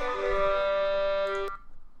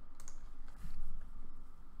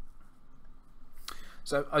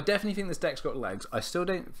 So, I definitely think this deck's got legs. I still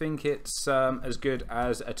don't think it's as good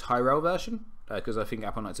as a Tyrell version, because I think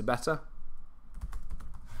Apple Knights are better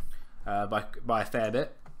by a fair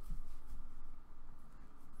bit.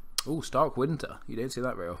 Oh, Stark Winter. You don't see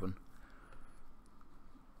that very often.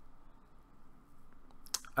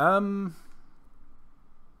 I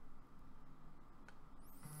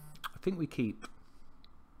think we keep.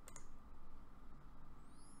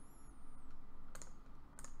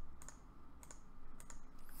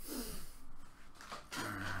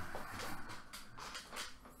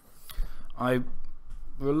 I'm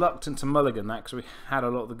reluctant to mulligan that because we had a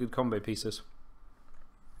lot of the good combo pieces.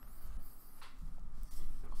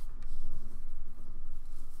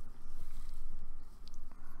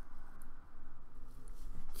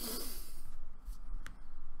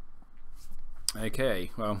 Okay,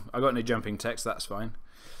 well, I got no jumping text, that's fine.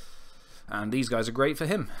 And these guys are great for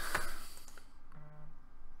him.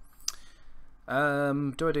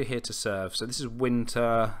 Do I do here to serve? So this is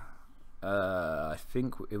winter. I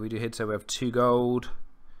think if we do here to serve, we have 2 gold,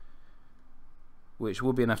 which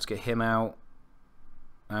will be enough to get him out.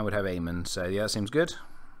 I would have Aemon, so yeah, that seems good.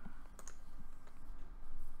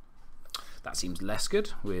 That seems less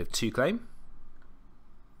good with 2 claim.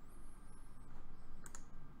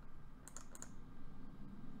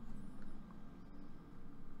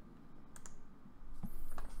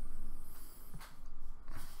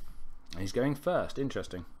 He's going first.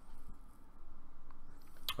 Interesting.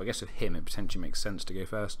 I guess with him, it potentially makes sense to go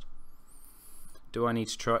first. Do I need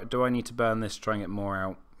to try? Do I need to burn this to try and get more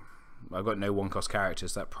out? I've got no 1-cost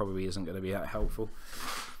characters. That probably isn't going to be that helpful.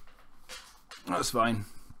 That's fine.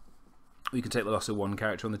 We can take the loss of 1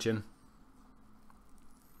 character on the chin.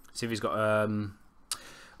 See if he's got.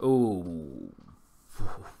 Ooh.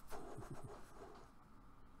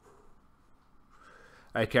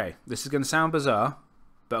 Okay, this is going to sound bizarre,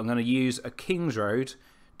 but I'm going to use a King's Road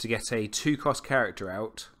to get a 2-cost character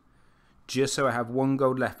out, just so I have 1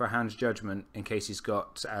 gold left for Hand's Judgment in case he's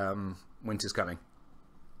got Winter's Coming.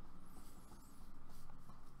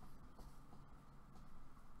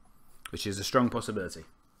 Which is a strong possibility.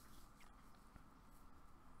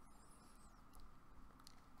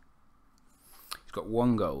 He's got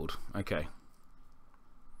 1 gold. Okay.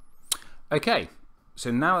 Okay. So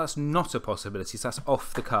now that's not a possibility, so that's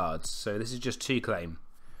off the cards. So this is just 2 claim.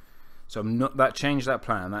 So I'm not, that changed that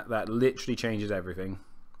plan. That literally changes everything.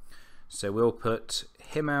 So we'll put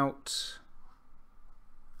him out.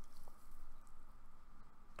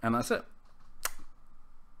 And that's it.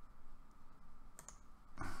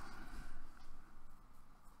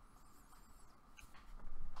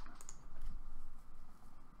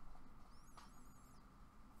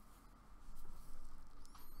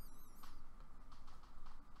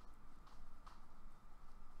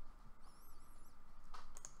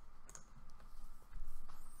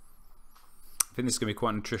 I think this is going to be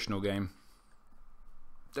quite a nutritional game.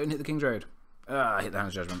 Don't hit the King's Road. Ah, I hit the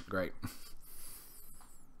Hand's Judgment. Great.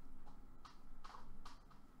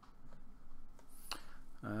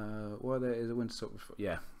 Well, there is a Winter Sword.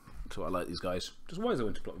 Yeah. That's why I like these guys. Just why is the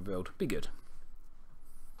winter plot revealed? Be good.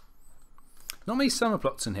 Not many summer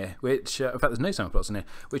plots in here, which, in fact, there's no summer plots in here,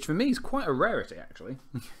 which for me is quite a rarity, actually.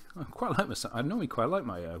 I normally quite like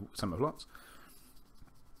my summer plots.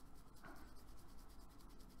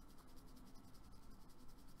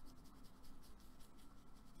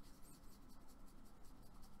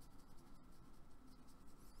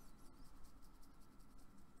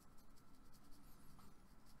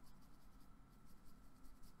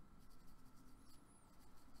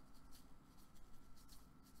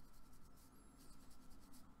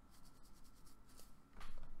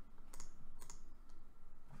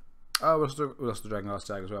 Oh, we lost the Dragon Last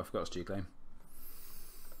Tag as well. I forgot it's G-Claim.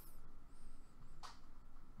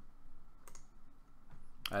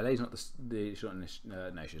 Lady's not the she's not in this,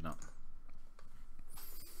 no, she's not.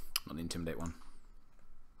 Not the Intimidate one.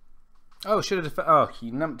 Oh, should have. Oh,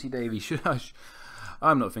 you numpty Davy. Should I?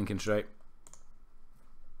 I'm not thinking straight.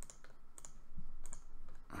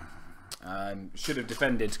 Should have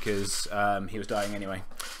defended because he was dying anyway.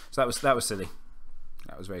 So that was silly.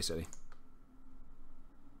 That was very silly.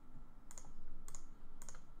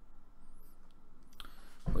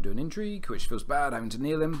 We'll do an intrigue, which feels bad having to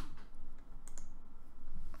kneel him.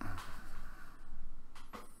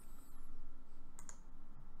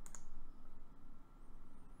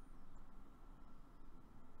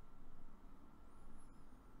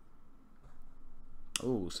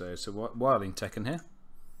 Oh, so wilding Tekken here.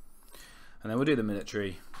 And then we'll do the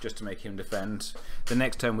military just to make him defend. The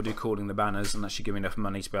next turn we'll do calling the banners, and that should give me enough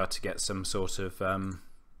money to be able to get some sort of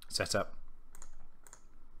setup.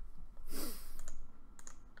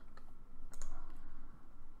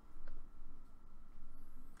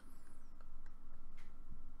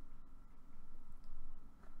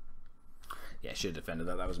 Yeah, should have defended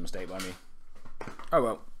that. That was a mistake by me. Oh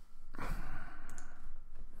well.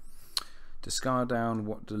 Discard down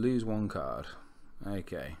what to lose one card.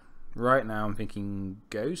 Okay. Right now I'm thinking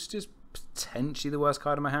Ghost is potentially the worst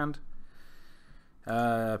card in my hand.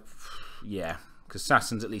 Yeah, because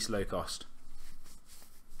Assassin's at least low cost.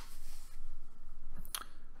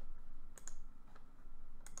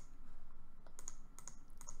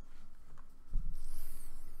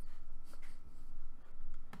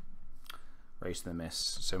 Race to the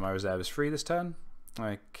miss. So my reserve is free this turn.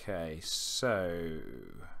 Okay, so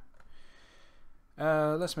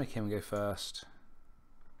let's make him go first.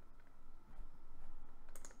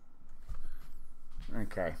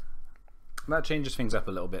 Okay, that changes things up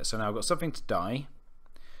a little bit. So now I've got something to die.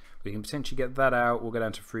 We can potentially get that out. We'll go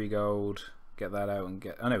down to 3 gold. Get that out and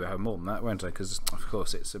get. I know we have more than that, won't I? Because of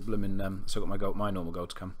course it's a blooming. So I got my normal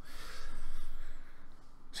gold to come.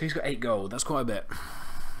 So he's got 8 gold. That's quite a bit.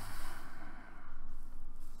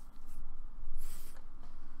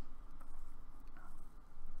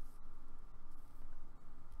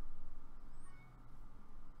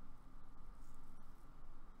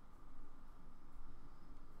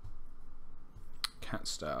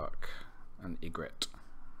 Stark and Ygritte,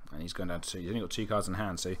 and he's going down to 2. He's only got 2 cards in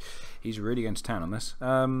hand, so he's really going to town on this.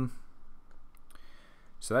 So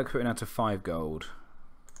that could put him down to 5 gold.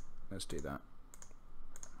 Let's do that.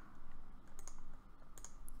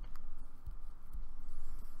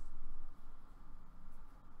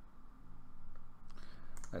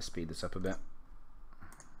 Let's speed this up a bit.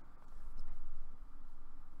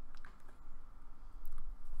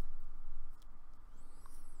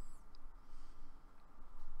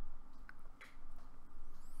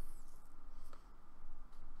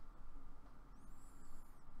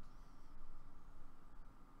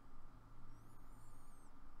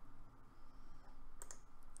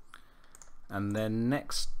 And then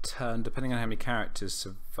next turn, depending on how many characters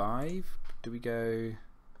survive, do we go...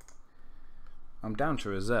 I'm down to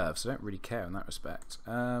reserve, so I don't really care in that respect.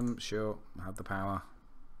 Sure, I have the power.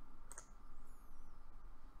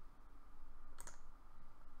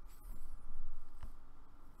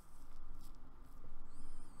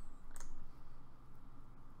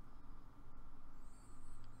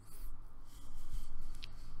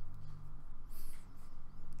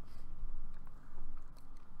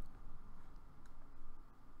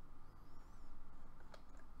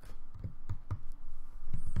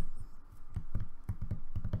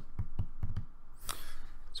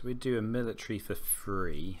 So we do a military for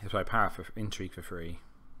free. Sorry, power for intrigue for free.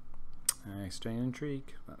 Strain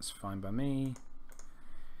intrigue. That's fine by me.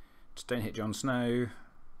 Just don't hit Jon Snow.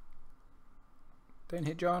 Don't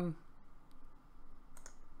hit Jon.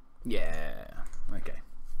 Yeah. Okay.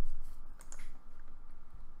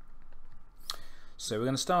 So we're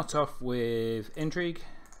going to start off with intrigue.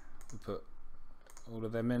 We'll put all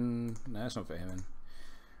of them in. No, it's not for him in.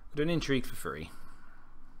 We'll do an intrigue for free.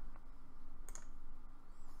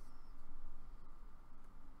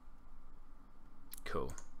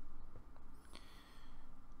 Cool.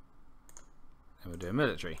 And we'll do a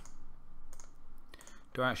military.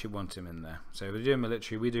 Do I actually want him in there? So we do a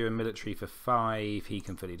military. We do a military for 5. He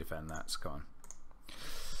can fully defend that. So come on.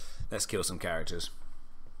 Let's kill some characters.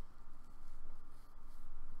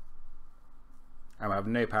 And we have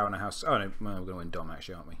no power in the house. Oh no, well, we're going to win Dom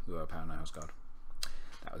actually, aren't we? We've got a power in the house card.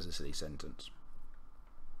 That was a silly sentence.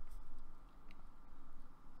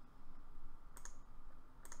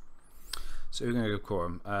 So we're going to go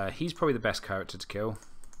Quorum. He's probably the best character to kill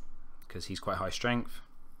because he's quite high strength.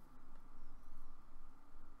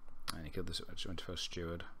 And he killed this 21st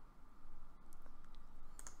Steward.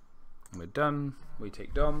 And we're done. We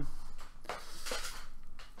take Dom.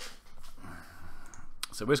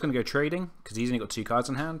 So we're just going to go trading because he's only got 2 cards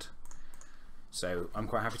in hand. So I'm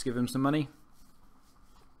quite happy to give him some money.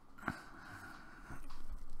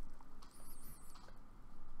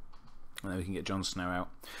 And then we can get Jon Snow out.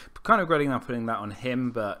 But kind of regretting not putting that on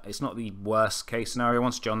him, but it's not the worst case scenario.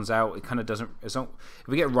 Once Jon's out, it kind of doesn't. It's not, if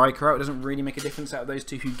we get Riker out, it doesn't really make a difference out of those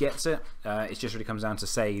 2 who gets it. It just really comes down to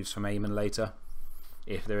saves from Aemon later,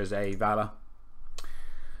 if there is a Valor.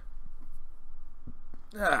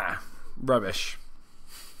 Rubbish.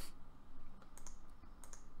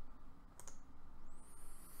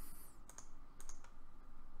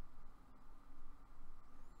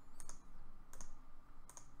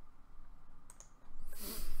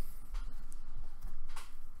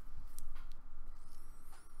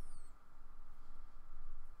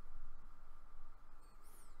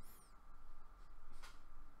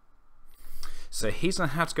 So he's going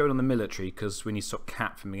to have to go on the military because we need to stop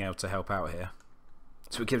Cat from being able to help out here.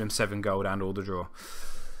 So we give him 7 gold and all the draw.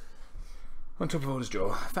 On top of all his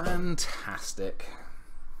draw. Fantastic.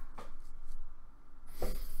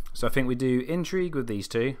 So I think we do Intrigue with these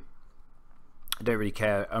 2. I don't really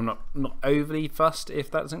care. I'm not overly fussed if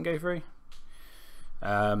that doesn't go through.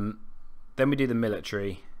 Then we do the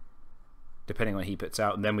military, depending on what he puts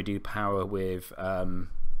out. And then we do power with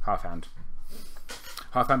Half-Hand.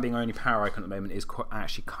 Half-Hand being our only power icon at the moment is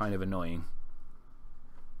actually kind of annoying.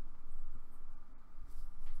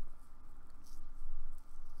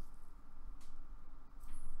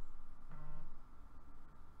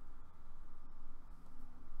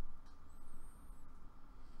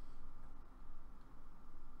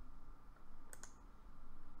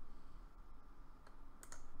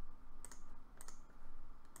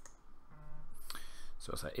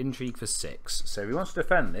 So what's that? Intrigue for 6. So if he wants to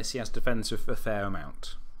defend this, he has to defend this with a fair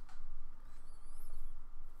amount.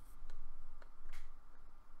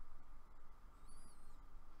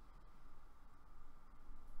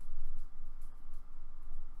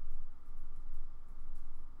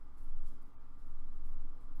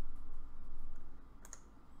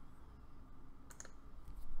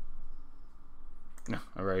 No,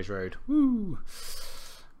 a Rose Road. Woo!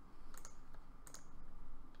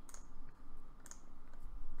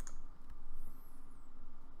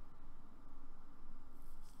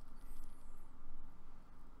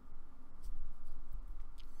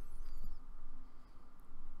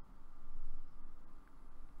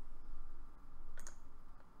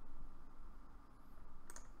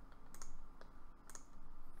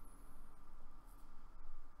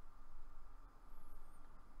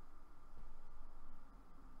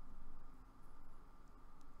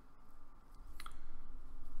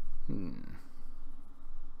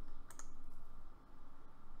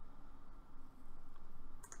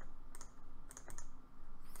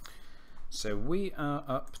 So we are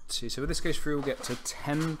up to, so if this goes through, we'll get to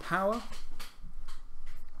 10 power.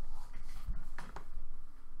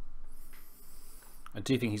 I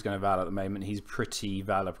do think he's going to Valor at the moment. He's pretty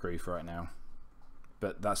Valor proof right now.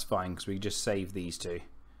 But that's fine because we just save these 2.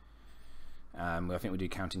 I think we'll do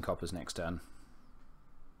Counting Coppers next turn.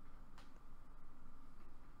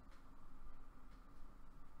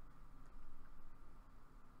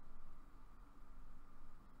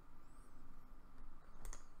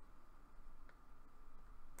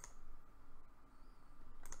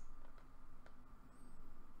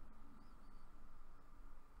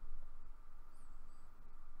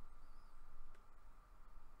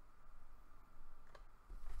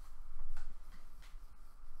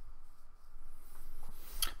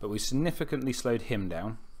 But we significantly slowed him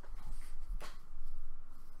down.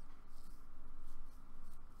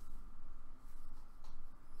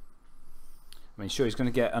 I mean, sure, he's going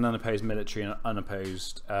to get an unopposed military and an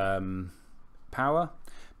unopposed power,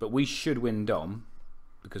 but we should win Dom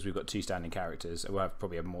because we've got 2 standing characters. We'll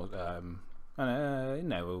probably have more.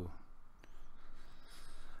 No,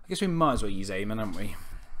 I guess we might as well use Aemon, haven't we?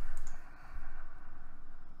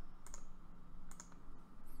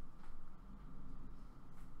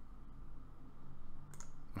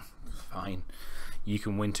 Fine. You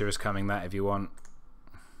can winter is coming that if you want.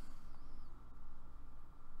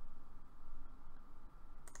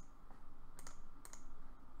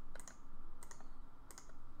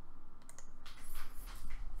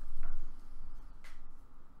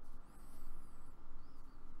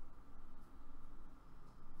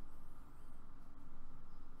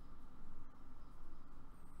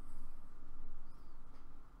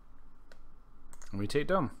 Retake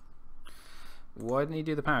Dom. Why didn't he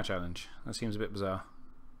do the power challenge? That seems a bit bizarre.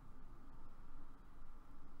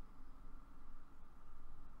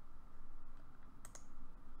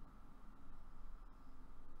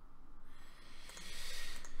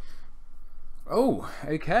 Oh,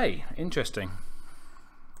 okay. Interesting.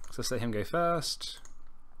 So let's let him go first.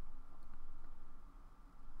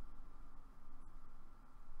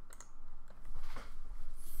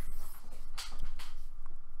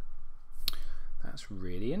 That's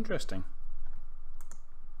really interesting.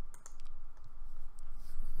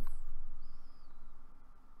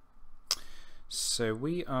 So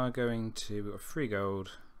we are going to, we've got 3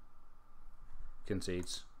 gold,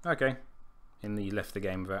 concedes. Okay. And he left the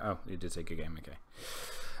game without, oh, he did take a game, okay.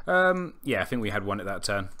 Yeah, I think we had one at that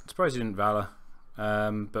turn. Surprised he didn't Valor.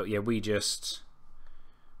 But yeah, we'd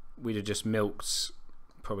have just milked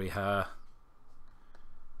probably her.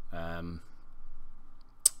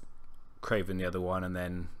 Craven the other one, and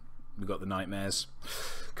then we got the Nightmares.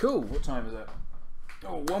 Cool, what time is it?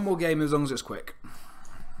 Oh, one more game as long as it's quick.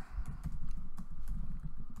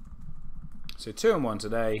 So 2-1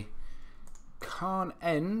 today. Can't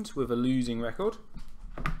end with a losing record,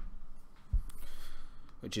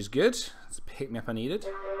 which is good. It's a pick me up I needed.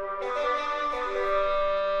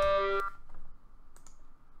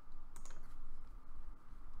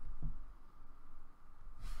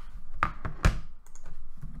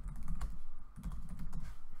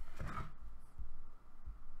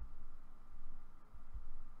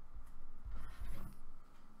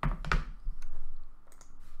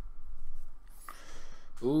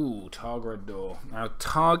 Ooh, Targ Red Door. Now,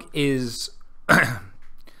 Targ is...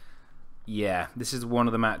 yeah, this is one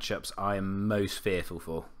of the matchups I am most fearful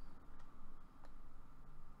for.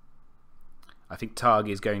 I think Targ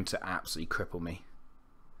is going to absolutely cripple me.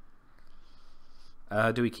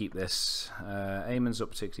 Do we keep this? Eamon's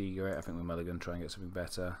not particularly great. I think we might going to try and get something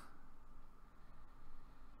better.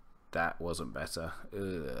 That wasn't better.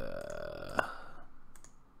 Ugh.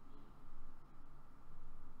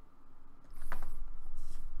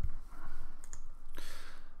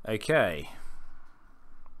 Okay.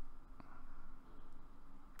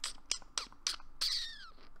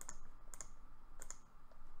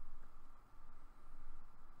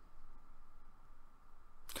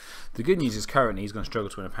 The good news is currently he's going to struggle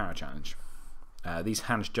to win a power challenge. These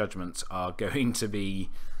Hand Judgments are going to be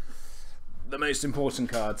the most important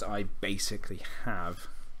cards I basically have.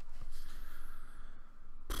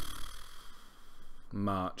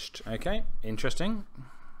 Marched. Okay, interesting.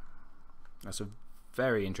 That's a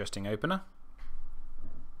very interesting opener.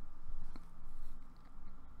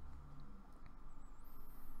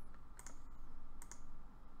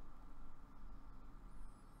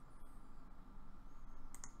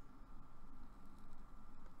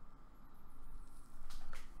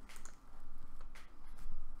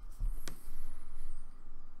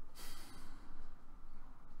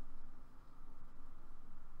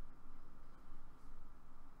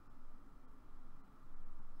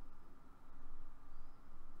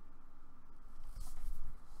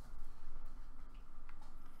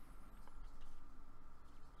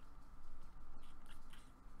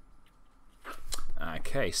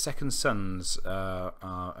 Okay, Second Sons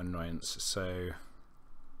are annoyance, so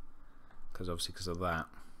because of that,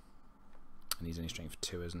 and he's only strength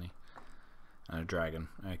 2, isn't he? And a dragon.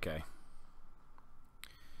 Okay,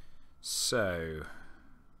 so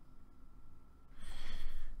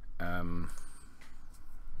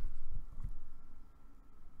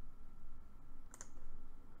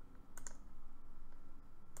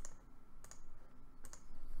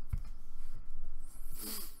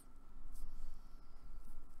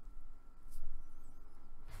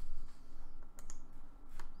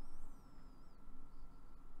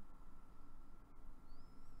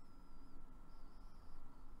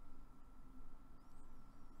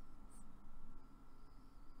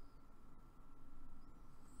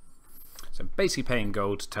I'm basically paying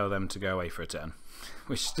gold to tell them to go away for a turn,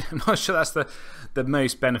 which I'm not sure that's the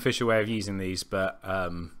most beneficial way of using these, but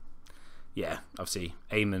yeah, obviously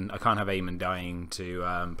Eamon, I can't have Eamon dying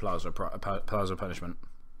to Plaza Punishment.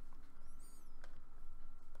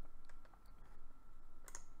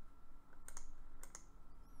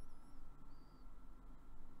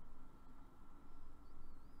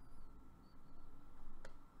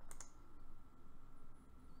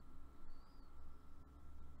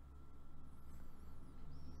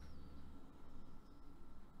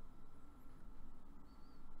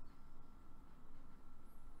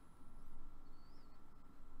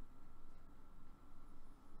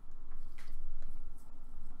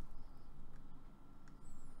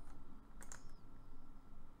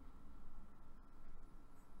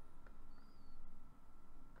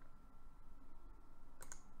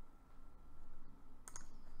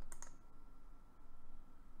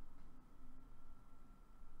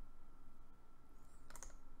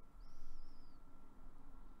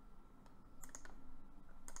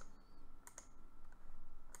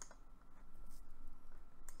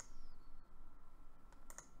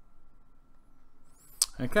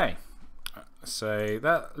 Okay, so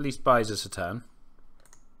that at least buys us a turn.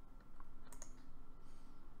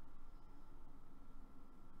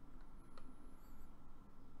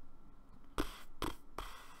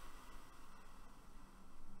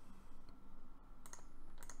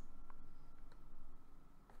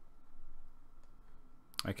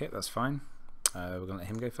 Okay, that's fine. We're going to let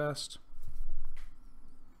him go first.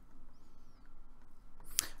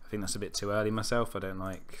 I think that's a bit too early myself. I wouldn't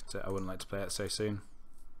like to play it so soon.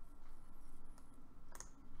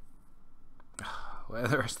 Where are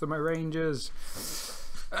the rest of my rangers?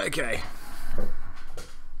 Okay.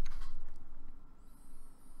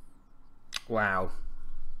 Wow.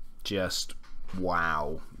 Just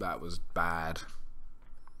wow. That was bad.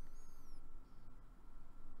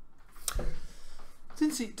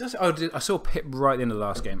 I saw Pip right at the end of the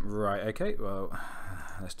last game. Right, okay, well,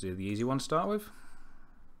 let's do the easy one to start with.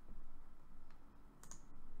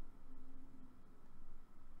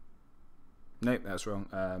 Nope, that's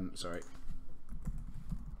wrong. Sorry.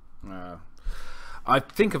 I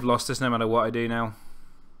think I've lost this no matter what I do now.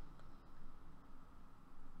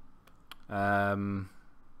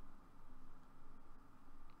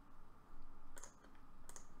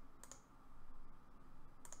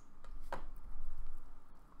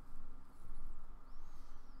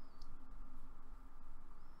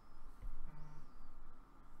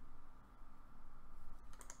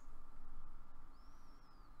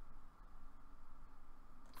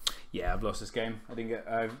 Yeah, I've lost this game. I didn't get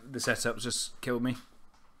the setup just killed me.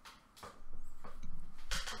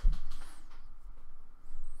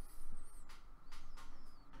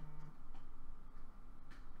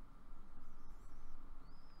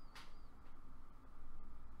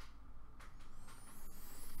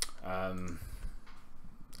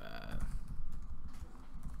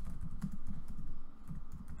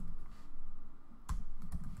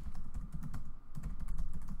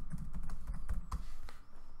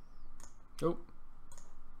 Oh.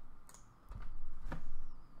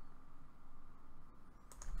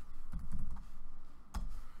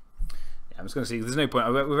 Yeah, I'm just going to see. There's no point.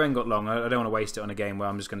 We've only got long. I don't want to waste it on a game where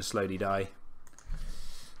I'm just going to slowly die.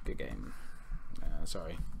 Good game.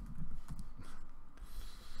 Sorry.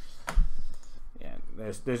 Yeah,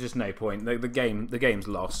 there's just no point. The game's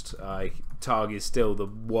lost. Targ is still the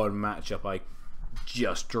one matchup I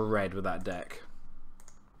just dread with that deck.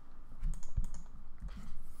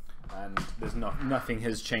 And there's nothing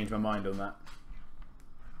has changed my mind on that.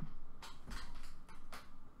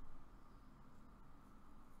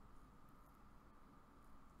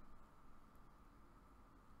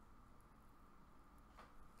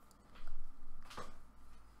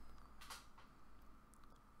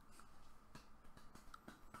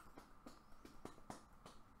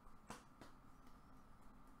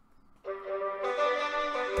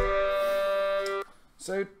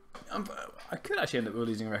 So I could actually end up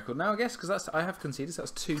losing a record now, I guess, because I have conceded. So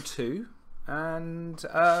that's 2-2, and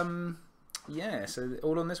yeah. So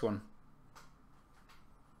all on this one.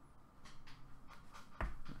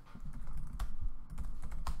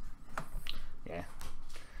 Yeah,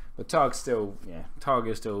 but Targ still, yeah, Targ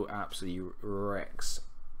is still absolutely wrecks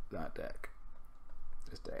that deck.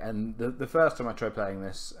 And the first time I tried playing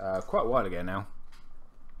this, quite a while ago now,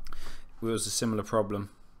 it was a similar problem.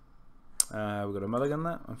 We've got a mulligan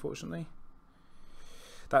that, unfortunately.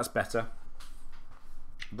 That's better.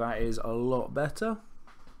 That is a lot better.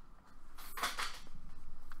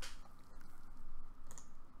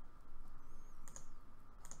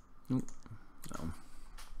 No.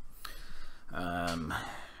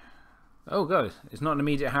 Oh god, it's not an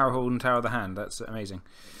immediate Harrowhold and Tower of the Hand. That's amazing.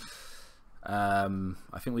 I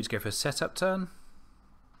think we just go for a setup turn.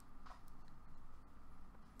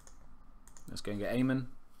 Let's go and get Eamon.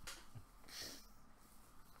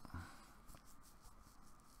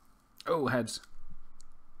 Oh, heads.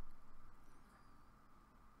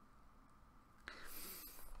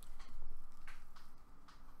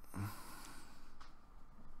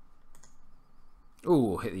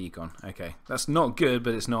 Oh, hit the Econ. Okay. That's not good,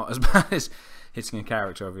 but it's not as bad as hitting a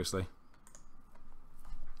character, obviously.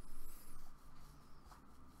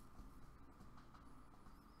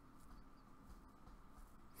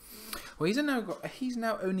 Well, he's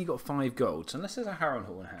now only got 5 gold, so unless there's a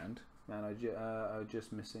Harrowhold in hand. Man, I'm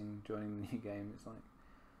just missing joining the new game. It's like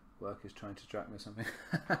work is trying to track me or something.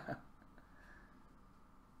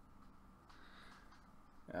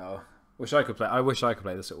 Oh, wish I could play. I wish I could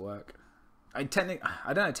play this at work. I don't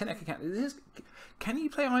know. Technically, can you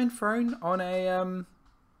play Iron Throne on an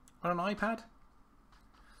iPad?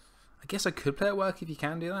 I guess I could play at work if you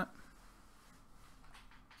can do that.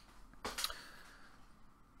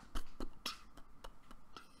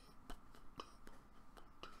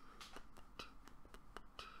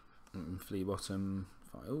 Flea Bottom.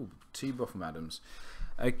 Oh, 2 Boffin Adams.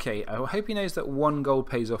 Okay, I hope he knows that 1 gold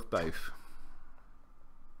pays off both.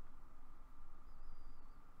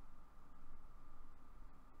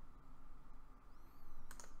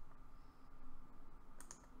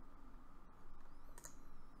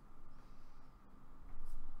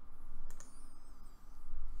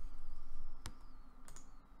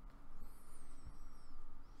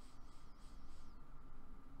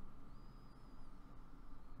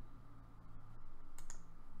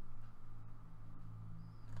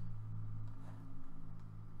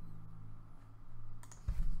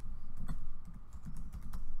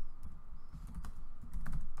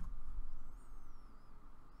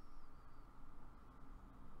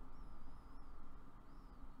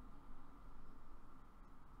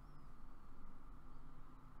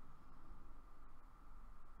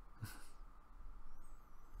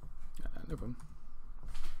 No problem.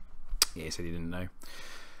 Yeah, he said he didn't know.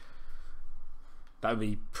 That would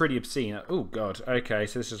be pretty obscene. Oh god. Okay,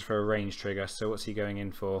 so this is for a range trigger. So what's he going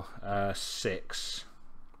in for? 6.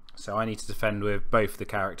 So I need to defend with both the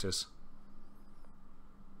characters.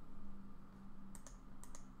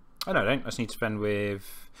 Oh no, I don't. I just need to defend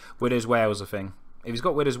with Widow's Wail's a thing. If he's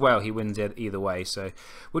got Widow's Wail, he wins either way. So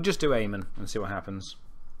we'll just do Eamon and see what happens.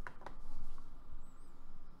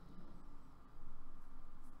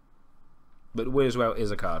 But Widow's Wail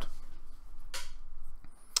is a card.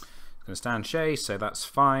 It's going to stand Chase, so that's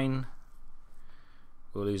fine.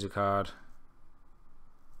 We'll lose a card.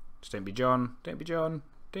 Just don't be John. Don't be John.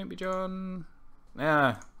 Don't be John.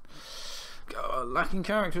 Ah. God, lacking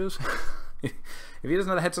characters. If he doesn't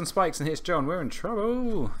have the heads on spikes and hits John, we're in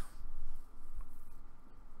trouble.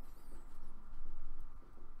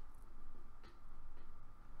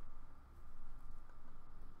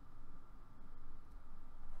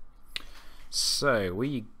 So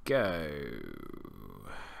we go.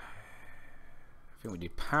 I think we do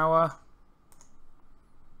power.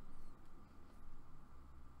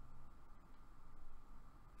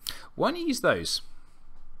 Why don't you use those?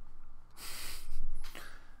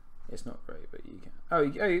 It's not great, but you can.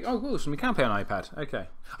 Oh, awesome! We can play on iPad. Okay.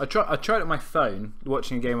 I tried it on my phone,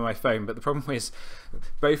 watching a game on my phone, but the problem is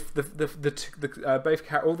both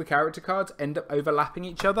all the character cards end up overlapping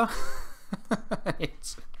each other.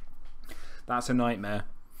 That's a nightmare.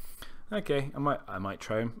 Okay, I might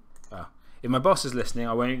try him. If my boss is listening,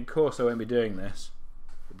 of course I won't be doing this.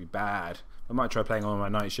 It'd be bad. I might try playing on my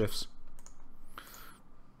night shifts.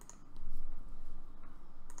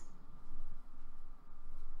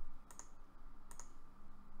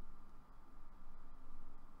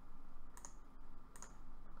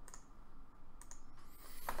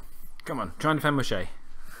 Come on, try and defend Moshe.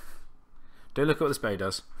 Don't look at what this bow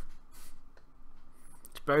does.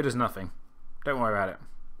 This bow does nothing. Don't worry about it.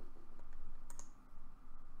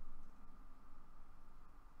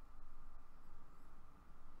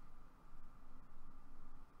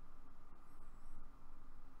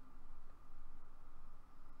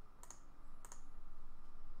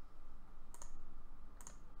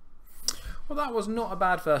 Well, that was not a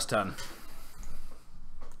bad first turn.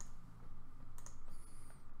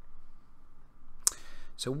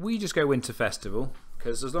 So we just go Winter Festival,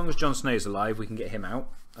 because as long as Jon Snow's alive, we can get him out,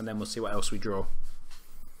 and then we'll see what else we draw.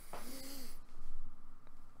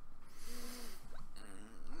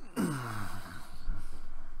 And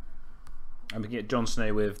we can get Jon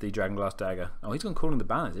Snow with the Dragonglass Dagger. Oh, he's going to call in the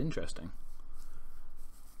banners. Interesting.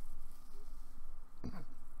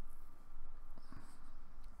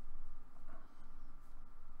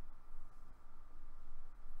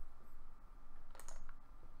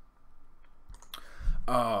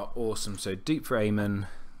 Oh, awesome. So deep for Eamon.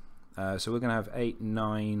 So we're going to have 8,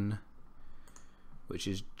 9, which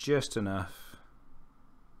is just enough.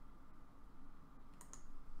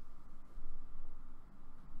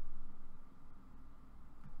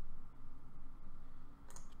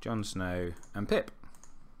 Jon Snow and Pip.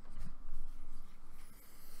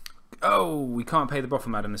 Oh, we can't pay the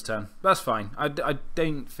Boffin Madam this turn. That's fine. I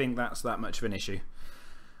don't think that's that much of an issue.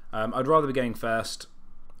 I'd rather be going first.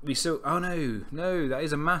 We still. Oh no, that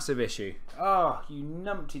is a massive issue. Oh, you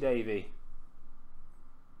numpty Davy.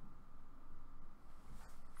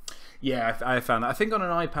 Yeah, I found that. I think on an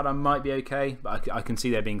iPad I might be okay, but I can see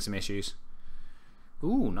there being some issues.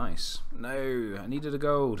 Ooh, nice. No, I needed a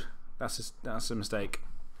gold. That's a mistake.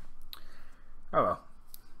 Oh well.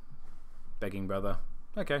 Begging brother.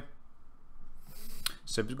 Okay.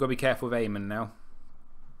 So we've got to be careful with Eamon now.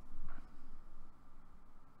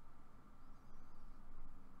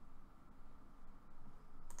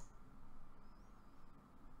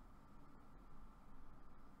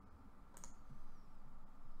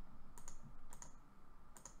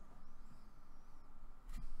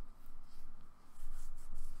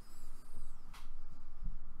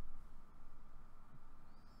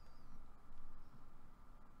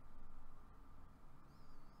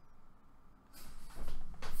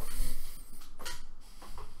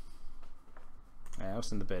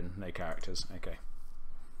 else in the bin? No characters. Okay.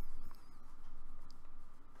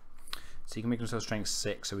 So you can make himself strength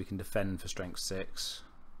 6 so we can defend for strength 6.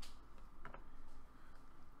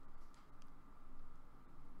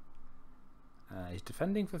 He's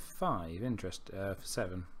defending for 5. For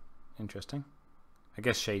 7. Interesting. I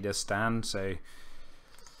guess Shay does stand, so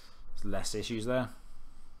there's less issues there.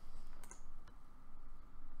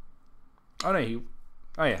 Oh no,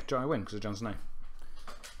 oh yeah, I win because of Jon Snow.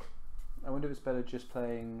 I wonder if it's better just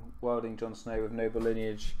playing Wilding Jon Snow with Noble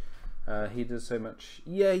Lineage. He does so much.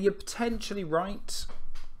 Yeah, you're potentially right.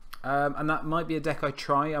 And that might be a deck I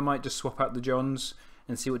try. I might just swap out the Jons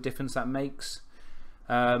and see what difference that makes.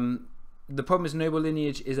 The problem is Noble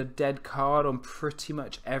Lineage is a dead card on pretty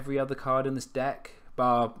much every other card in this deck,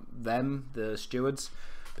 bar them, the Stewards,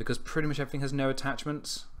 because pretty much everything has no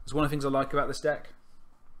attachments. It's one of the things I like about this deck.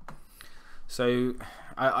 So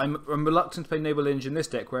I'm reluctant to play Noble Lineage in this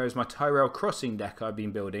deck, whereas my Tyrell Crossing deck I've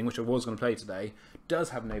been building, which I was going to play today,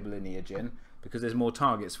 does have Noble Lineage in, because there's more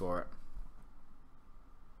targets for it.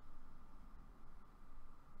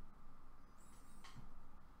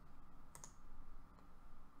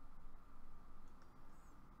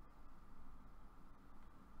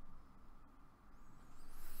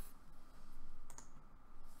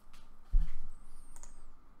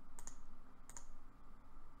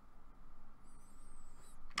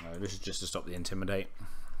 This is just to stop the Intimidate.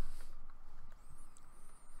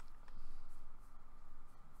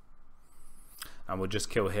 And we'll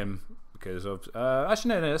just kill him because of...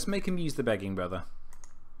 actually, no, let's make him use the Begging Brother.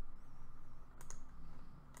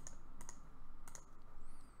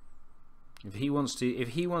 If he wants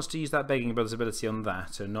to use that Begging Brother's ability on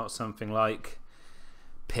that, and not something like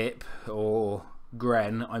Pip or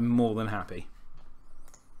Gren, I'm more than happy.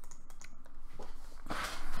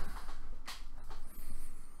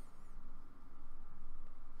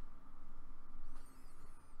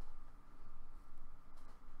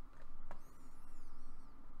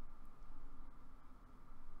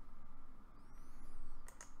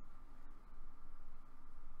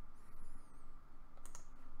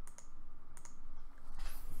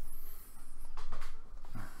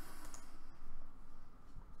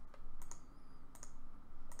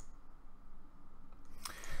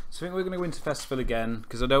 So I think we're going to go into Festival again,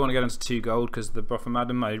 because I don't want to go into 2 gold, because the Bottom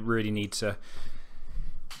Madam, I really need to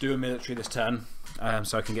do a military this turn,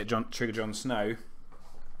 so I can get trigger Jon Snow.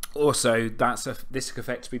 Also, this could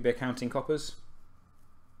effectively be accounting coppers.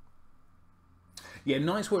 Yeah,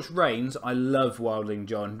 Night's Watch Reigns, I love Wildling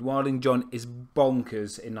Jon. Wildling Jon is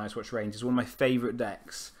bonkers in Night's Watch Reigns. It's one of my favourite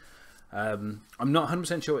decks. I'm not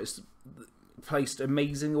 100% sure it's placed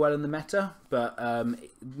amazingly well in the meta, but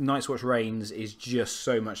Night's Watch Reigns is just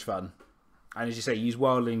so much fun. And as you say, use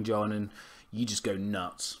Wildling Jon and you just go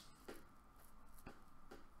nuts.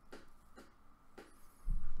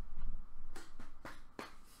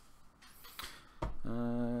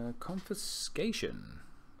 Confiscation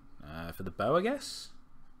for the bow, I guess.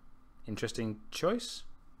 Interesting choice.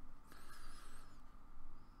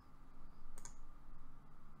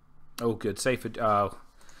 Oh, good. Safe for... Oh,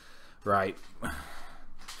 right.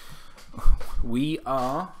 We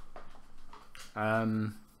are...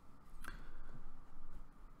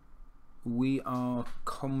 we are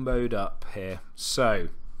comboed up here. So,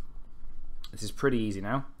 this is pretty easy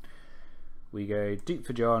now. We go Duke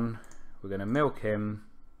for Jon. We're going to milk him,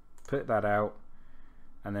 put that out,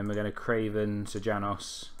 and then we're going to Craven to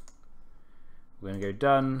Janos. We're going to go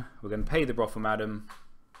done. We're going to pay the Brothel Madam.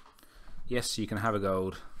 Yes, you can have a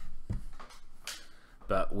gold.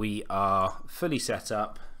 But we are fully set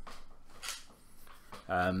up.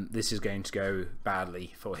 This is going to go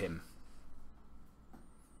badly for him.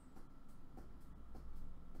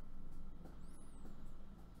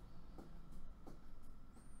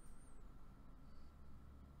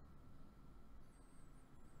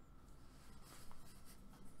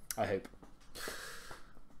 I hope.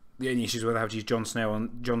 The only issue is whether I have to use Jon Snow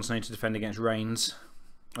to defend against Reigns.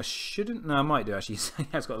 I shouldn't. No, I might do actually. He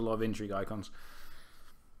has got a lot of intrigue icons.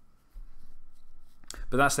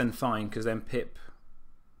 But that's then fine, because then Pip...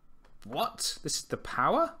 What? This is the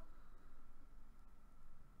power?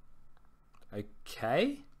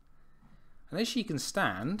 Okay. I know she can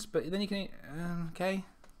stand, but then you can... okay.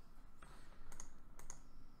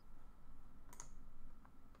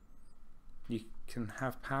 You can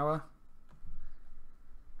have power.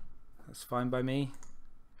 That's fine by me.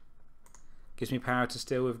 Gives me power to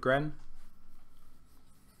steal with Gren.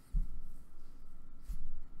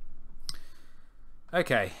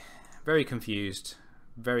 Okay, very confused.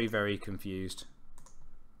 Very, very confused.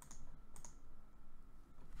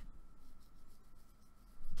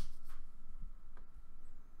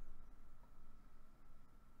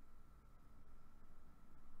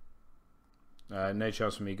 No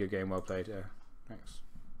chance for me. Good game, well played. Yeah, thanks.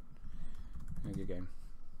 Yeah, good game.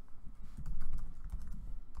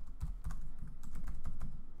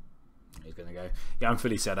 He's gonna go. Yeah, I'm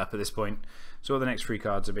fully set up at this point. So what the next 3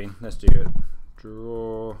 cards have been. Let's do it.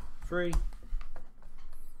 Draw 3.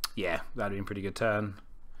 Yeah, that'd been a pretty good turn.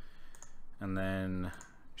 And then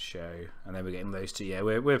show, and then we're getting those 2. Yeah,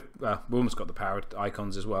 we've almost got the power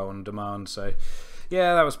icons as well on demand. So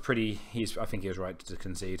yeah, that was pretty. I think he was right to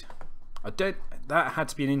concede. That had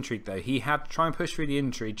to be an intrigue though. He had to try and push through the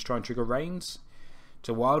intrigue to try and trigger Rains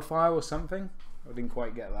to Wildfire or something. I didn't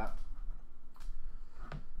quite get that.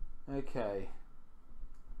 Okay.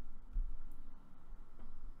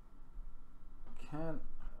 How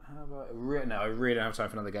about no? I really don't have time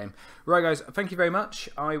for another game. Right, guys. Thank you very much.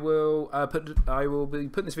 I will be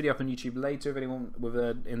putting this video up on YouTube later. If anyone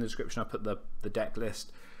in the description, I'll put the deck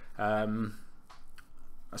list. I'm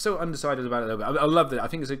still undecided about it a little bit. I love it. I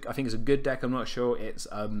think it's a good deck. I'm not sure it's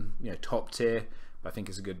top tier, but I think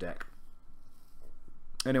it's a good deck.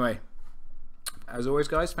 Anyway, as always,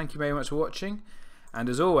 guys, thank you very much for watching, and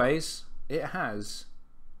as always, it has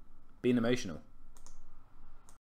been emotional.